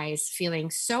my eyes,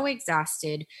 feeling so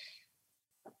exhausted,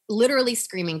 literally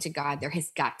screaming to God, there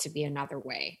has got to be another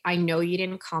way. I know you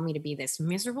didn't call me to be this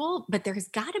miserable, but there's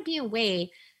got to be a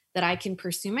way that I can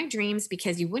pursue my dreams,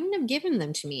 because you wouldn't have given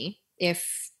them to me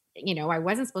if, I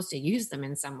wasn't supposed to use them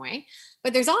in some way.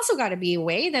 But there's also got to be a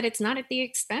way that it's not at the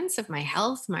expense of my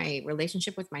health, my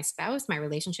relationship with my spouse, my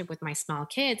relationship with my small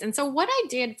kids. And so what I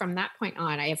did from that point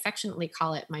on, I affectionately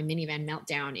call it my minivan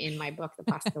meltdown in my book, The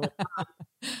Possibility Mom.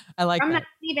 I like From that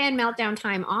minivan meltdown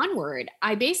time onward,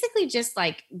 I basically just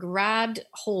like grabbed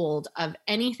hold of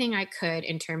anything I could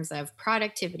in terms of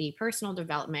productivity, personal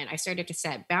development. I started to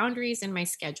set boundaries in my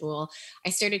schedule.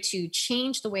 I started to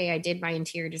change the way I did my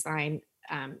interior design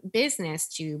business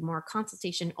to more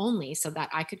consultation only, so that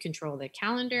I could control the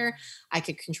calendar. I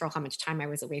could control how much time I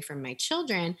was away from my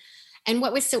children. And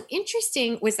what was so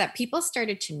interesting was that people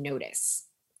started to notice.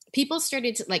 People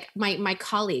started to, like, my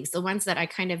colleagues, the ones that I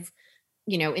kind of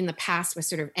in the past was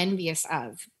sort of envious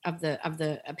of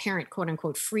the apparent quote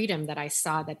unquote freedom that I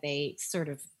saw that they sort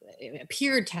of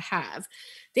appeared to have,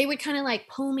 they would kind of like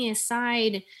pull me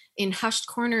aside in hushed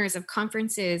corners of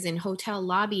conferences and hotel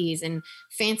lobbies and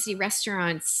fancy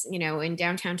restaurants, in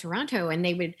downtown Toronto. And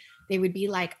they would be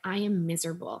like, I am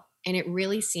miserable. And it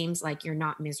really seems like you're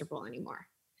not miserable anymore.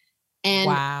 And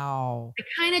Wow. I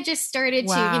kind of just started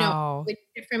to, Wow. would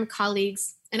get it from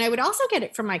colleagues, and I would also get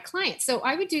it from my clients. So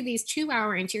I would do these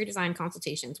 2-hour interior design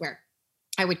consultations where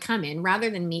I would come in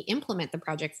rather than me implement the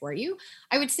project for you.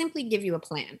 I would simply give you a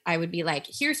plan. I would be like,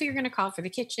 here's who you're going to call for the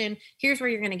kitchen. Here's where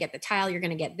you're going to get the tile. You're going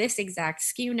to get this exact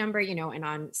SKU number,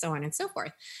 and so on and so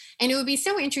forth. And it would be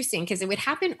so interesting because it would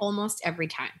happen almost every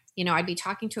time. I'd be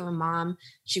talking to a mom.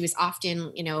 She was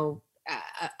often,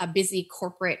 a busy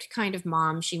corporate kind of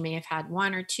mom. She may have had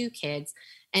 1 or 2 kids.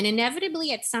 And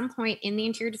inevitably at some point in the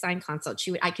interior design consult,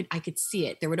 I could see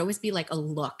it. There would always be like a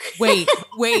look. Wait,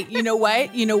 you know what?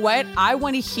 I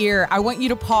want you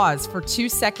to pause for 2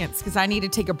 seconds because I need to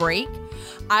take a break.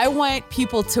 I want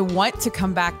people to want to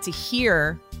come back to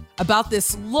hear about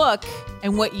this look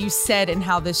and what you said and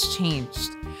how this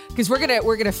changed. Because we're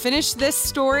gonna finish this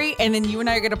story and then you and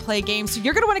I are gonna play a game. So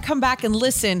you're gonna want to come back and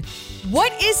listen.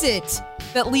 What is it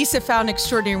that Lisa found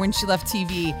extraordinary when she left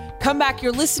TV? Come back.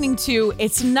 You're listening to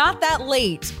It's Not That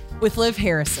Late with Liv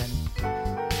Harrison.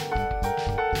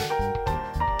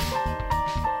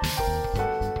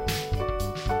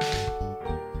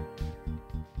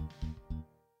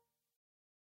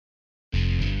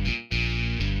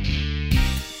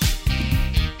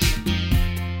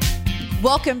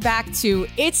 Welcome back to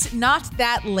It's Not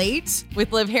That Late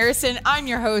with Liv Harrison. I'm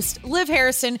your host, Liv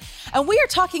Harrison, and we are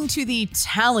talking to the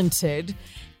talented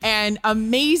and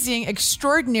amazing,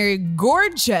 extraordinary,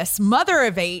 gorgeous mother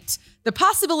of 8, the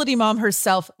possibility mom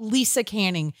herself, Lisa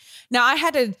Canning. Now, I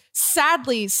had to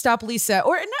sadly stop Lisa,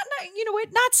 or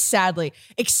not sadly,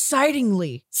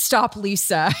 excitingly stop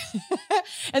Lisa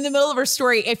in the middle of her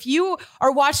story. If you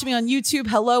are watching me on YouTube,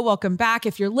 hello, welcome back.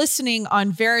 If you're listening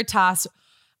on Veritas,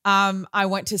 I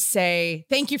want to say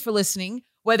thank you for listening,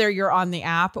 whether you're on the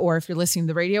app or if you're listening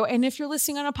to the radio. And if you're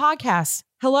listening on a podcast,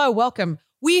 hello, welcome.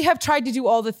 We have tried to do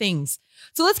all the things.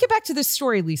 So let's get back to this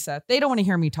story, Lisa. They don't want to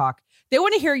hear me talk. They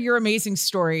want to hear your amazing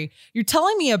story. You're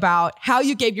telling me about how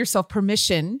you gave yourself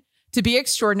permission to be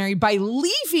extraordinary by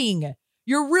leaving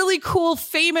your really cool,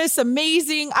 famous,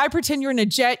 amazing, I pretend you're in a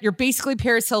jet. You're basically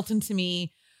Paris Hilton to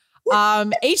me.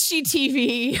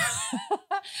 HGTV,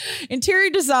 interior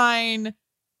design,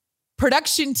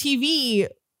 production TV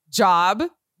job,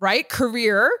 right?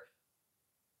 Career.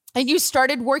 And you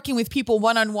started working with people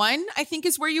one-on-one, I think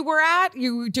is where you were at.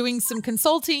 You were doing some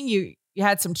consulting. You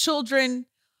had some children.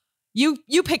 You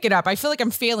pick it up. I feel like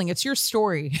I'm failing. It's your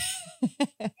story.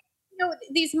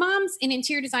 These moms in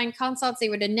interior design consults, they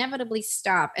would inevitably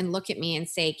stop and look at me and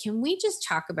say, can we just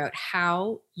talk about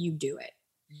how you do it?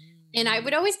 And I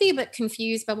would always be a bit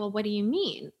confused, but well, what do you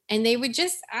mean? And they would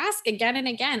just ask again and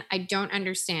again, I don't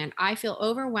understand. I feel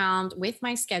overwhelmed with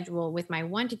my schedule, with my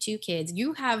 1 to 2 kids.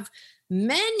 You have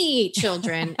many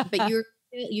children, but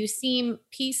you seem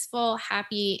peaceful,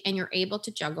 happy, and you're able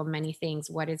to juggle many things.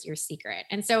 What is your secret?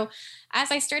 And so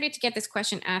as I started to get this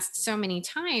question asked so many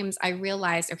times, I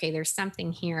realized, okay, there's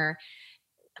something here.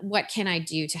 What can I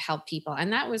do to help people?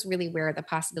 And that was really where the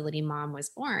Possibility Mom was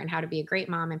born, how to be a great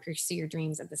mom and pursue your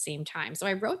dreams at the same time. So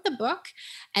I wrote the book,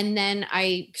 and then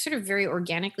I sort of very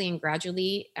organically and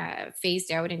gradually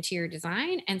phased out interior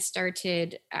design and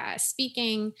started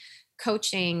speaking,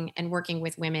 coaching, and working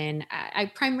with women.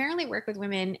 I primarily work with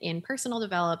women in personal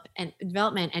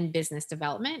development and business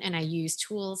development. And I use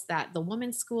tools that the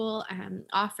Women's School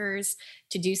offers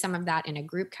to do some of that in a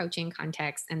group coaching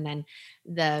context. And then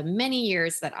the many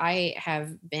years that I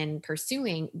have been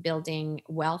pursuing building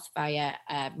wealth via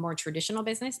a more traditional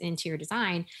business in interior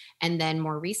design, and then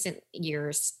more recent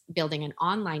years building an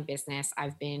online business,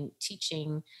 I've been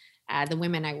teaching the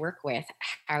women I work with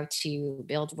how to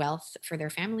build wealth for their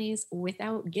families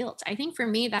without guilt. I think for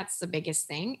me, that's the biggest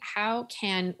thing. How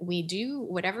can we do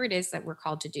whatever it is that we're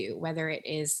called to do, whether it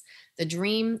is the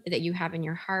dream that you have in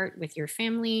your heart with your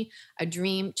family, a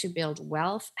dream to build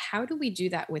wealth? How do we do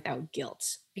that without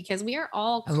guilt? Because we are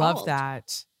all I love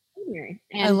that.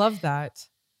 And I love that.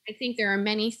 I think there are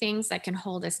many things that can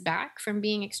hold us back from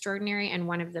being extraordinary. And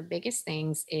one of the biggest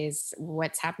things is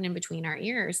what's happening between our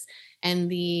ears and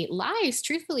the lies,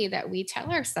 truthfully, that we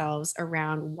tell ourselves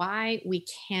around why we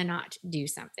cannot do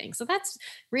something. So that's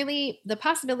really the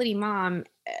Possibility Mom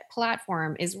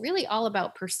platform is really all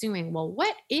about pursuing, well,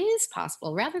 what is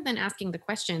possible, rather than asking the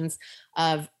questions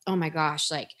of, oh my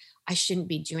gosh, like I shouldn't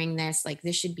be doing this. Like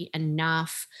this should be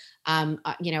enough.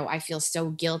 I feel so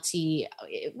guilty.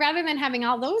 Rather than having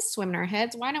all those swim in our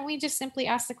heads, why don't we just simply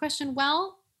ask the question,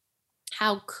 well,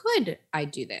 how could I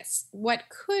do this? What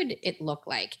could it look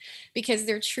like? Because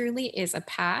there truly is a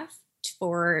path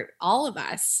for all of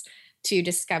us to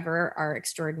discover our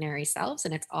extraordinary selves,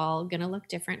 and it's all going to look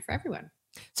different for everyone.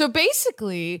 So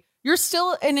basically, you're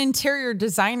still an interior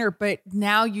designer, but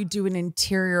now you do an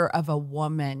interior of a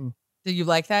woman. Do you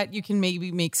like that? You can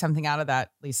maybe make something out of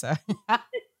that, Lisa. But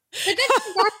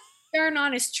that's fair and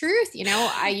honest truth.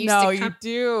 I used No, to you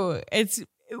do.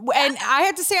 And I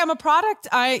have to say, I'm a product.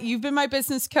 You've been my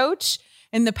business coach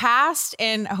in the past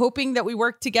and hoping that we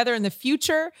work together in the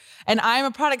future. And I'm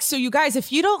a product. So you guys,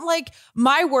 if you don't like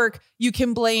my work, you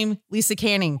can blame Lisa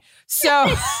Canning.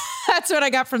 So that's what I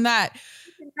got from that.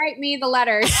 Write me the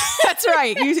letters. That's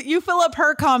right. You fill up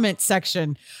her comment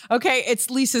section. Okay. It's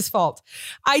Lisa's fault.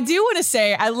 I do want to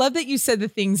say, I love that you said the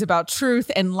things about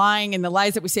truth and lying and the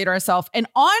lies that we say to ourselves. And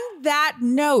on that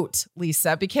note,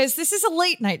 Lisa, because this is a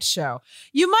late night show,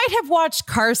 you might have watched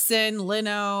Carson,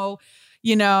 Leno,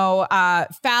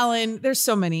 Fallon. There's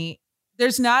so many.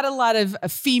 There's not a lot of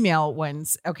female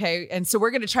ones. Okay. And so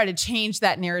we're going to try to change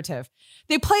that narrative.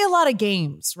 They play a lot of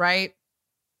games, right?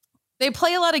 They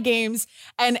play a lot of games,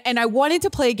 and I wanted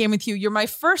to play a game with you. You're my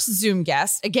first Zoom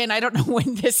guest. Again, I don't know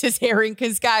when this is airing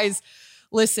because, guys,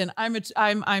 listen, I'm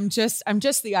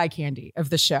just the eye candy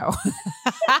of the show.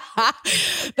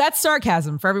 That's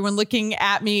sarcasm for everyone looking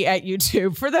at me at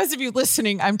YouTube. For those of you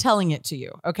listening, I'm telling it to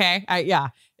you. Okay,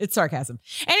 it's sarcasm.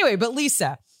 Anyway, but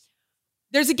Lisa,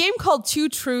 there's a game called Two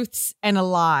Truths and a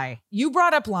Lie. You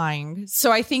brought up lying,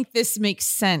 so I think this makes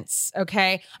sense,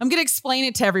 okay? I'm going to explain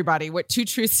it to everybody what two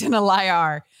truths and a lie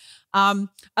are.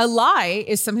 A lie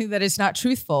is something that is not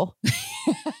truthful.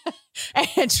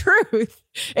 And truth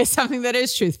is something that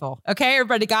is truthful. Okay,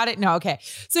 everybody got it? No, okay.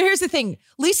 So here's the thing.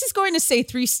 Lisa's going to say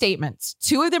 3 statements.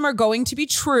 2 of them are going to be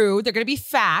true. They're going to be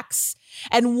facts.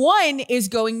 And 1 is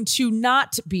going to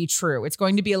not be true. It's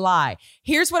going to be a lie.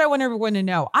 Here's what I want everyone to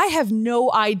know. I have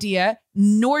no idea,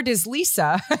 nor does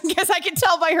Lisa, because I can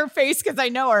tell by her face because I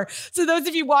know her. So those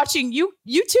of you watching, you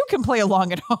too can play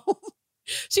along at home.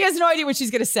 She has no idea what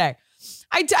she's going to say.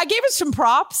 I gave her some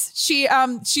props.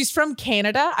 She's from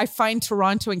Canada. I find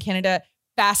Toronto and Canada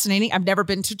fascinating. I've never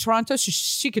been to Toronto.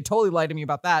 She could totally lie to me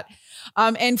about that.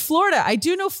 And Florida. I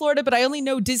do know Florida, but I only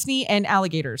know Disney and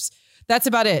alligators. That's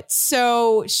about it.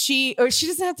 So she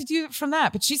doesn't have to do it from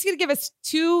that, but she's going to give us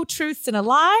 2 truths and a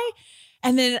lie.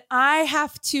 And then I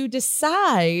have to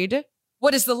decide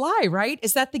what is the lie, right?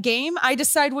 Is that the game? I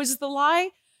decide what is the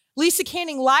lie. Lisa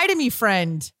Canning, lie to me,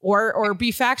 friend, or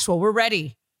be factual. We're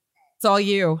ready. It's all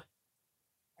you. All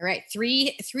right.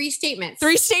 3 statements.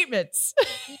 3 statements.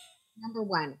 Number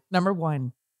 1.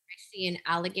 I see an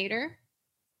alligator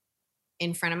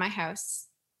in front of my house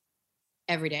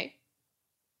every day.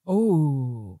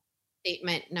 Oh.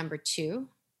 Statement number 2.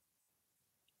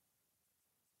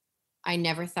 I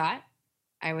never thought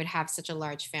I would have such a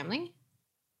large family.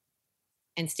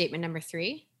 And statement number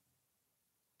 3.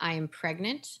 I am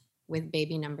pregnant with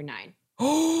baby number 9.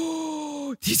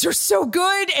 Oh, these are so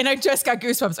good. And I just got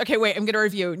goosebumps. Okay, wait, I'm going to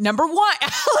review. Number 1,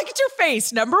 look at your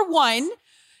face. Number 1,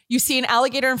 you see an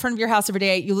alligator in front of your house every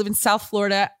day. You live in South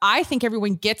Florida. I think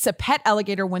everyone gets a pet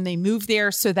alligator when they move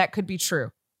there. So that could be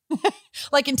true.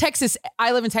 Like in Texas,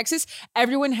 I live in Texas.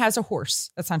 Everyone has a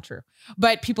horse. That's not true,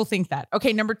 but people think that.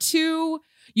 Okay. Number 2,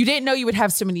 you didn't know you would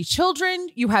have so many children.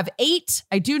 You have 8.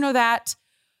 I do know that.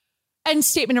 And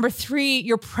statement number 3,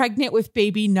 you're pregnant with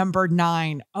baby number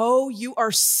 9. Oh, you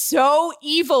are so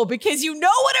evil because you know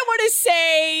what I want to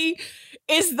say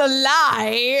is the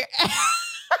lie.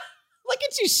 Look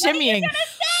at you shimmying.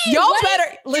 Y'all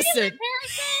better listen.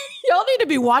 Y'all need to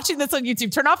be watching this on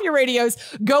YouTube. Turn off your radios.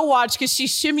 Go watch because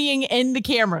she's shimmying in the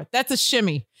camera. That's a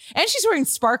shimmy. And she's wearing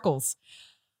sparkles.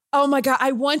 Oh my God.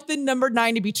 I want the number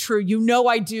 9 to be true. You know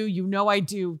I do. You know I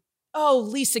do. Oh,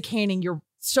 Lisa Canning, you're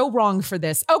so wrong for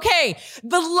this. Okay.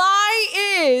 The lie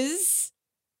is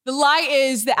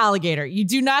the alligator. You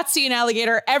do not see an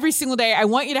alligator every single day. I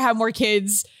want you to have more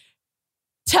kids.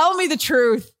 Tell me the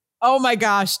truth. Oh my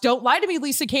gosh. Don't lie to me,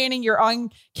 Lisa Canning. You're on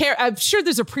camera. I'm sure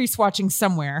there's a priest watching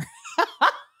somewhere.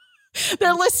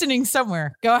 They're listening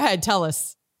somewhere. Go ahead. Tell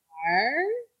us. Are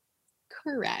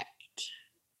correct.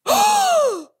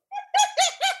 Are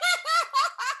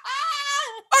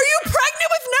you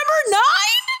pregnant with number 9?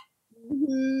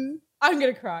 Mm-hmm. I'm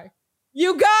going to cry.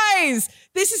 You guys,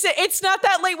 this is it. It's Not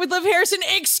That Late with Liv Harrison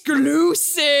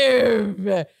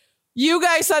exclusive. You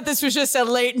guys thought this was just a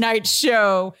late night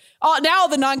show. Oh, now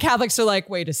the non-Catholics are like,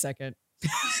 wait a second.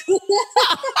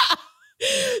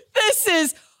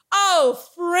 Oh,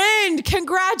 friend,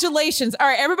 congratulations. All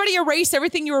right, everybody erase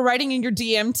everything you were writing in your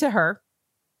DM to her.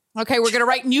 Okay, we're going to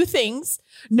write new things.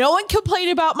 No one complain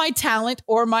about my talent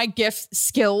or my gift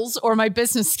skills or my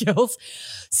business skills.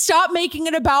 Stop making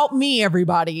it about me,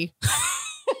 everybody.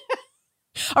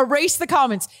 Erase the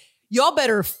comments. Y'all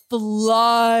better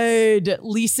flood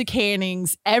Lisa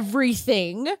Canning's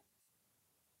everything.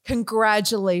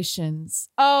 Congratulations.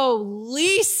 Oh,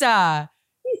 Lisa.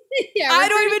 Yeah, I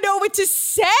don't even know what to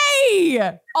say.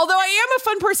 Although I am a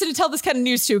fun person to tell this kind of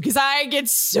news to because I get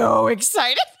so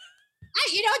excited.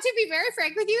 To be very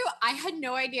frank with you, I had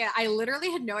no idea. I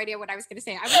literally had no idea what I was going to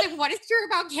say. I was like, what is true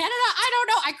about Canada? I don't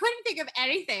know. I couldn't think of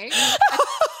anything.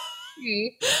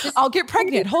 I'll get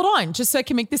pregnant. Hold on, just so I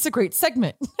can make this a great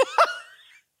segment.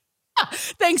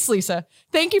 Thanks, Lisa.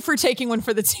 Thank you for taking one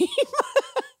for the team.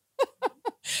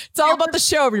 It's all about the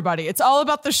show, everybody. It's all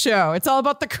about the show. It's all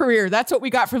about the career. That's what we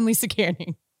got from Lisa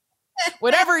Canning.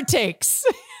 Whatever it takes.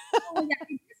 We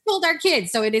just told our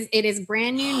kids. So it is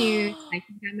brand new news. I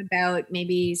think I'm about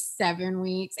maybe 7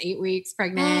 weeks, 8 weeks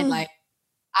pregnant.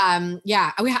 I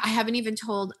haven't even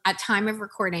told at time of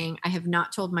recording. I have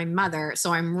not told my mother.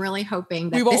 So I'm really hoping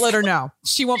that we won't let her know.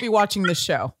 She won't be watching this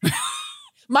show.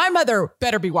 My mother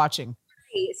better be watching.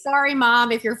 Sorry,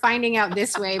 Mom, if you're finding out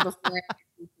this way before I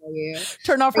can tell you.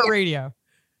 Turn off her radio.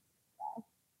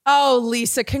 Oh,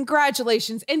 Lisa,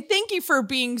 congratulations. And thank you for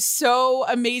being so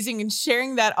amazing and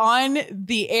sharing that on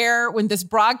the air when this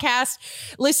broadcast.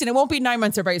 Listen, it won't be 9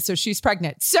 months, everybody, so she's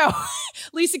pregnant. So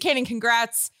Lisa Canning,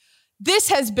 congrats. This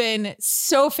has been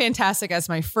so fantastic as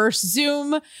my first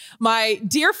Zoom. My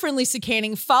dear friend Lisa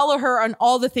Canning, follow her on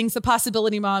all the things, The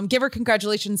Possibility Mom. Give her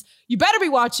congratulations. You better be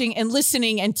watching and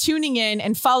listening and tuning in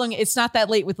and following It's Not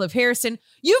That Late with Liv Harrison.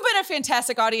 You've been a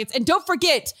fantastic audience. And don't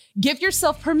forget, give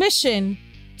yourself permission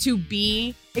to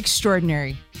be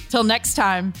extraordinary. Till next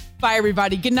time. Bye,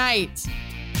 everybody. Good night.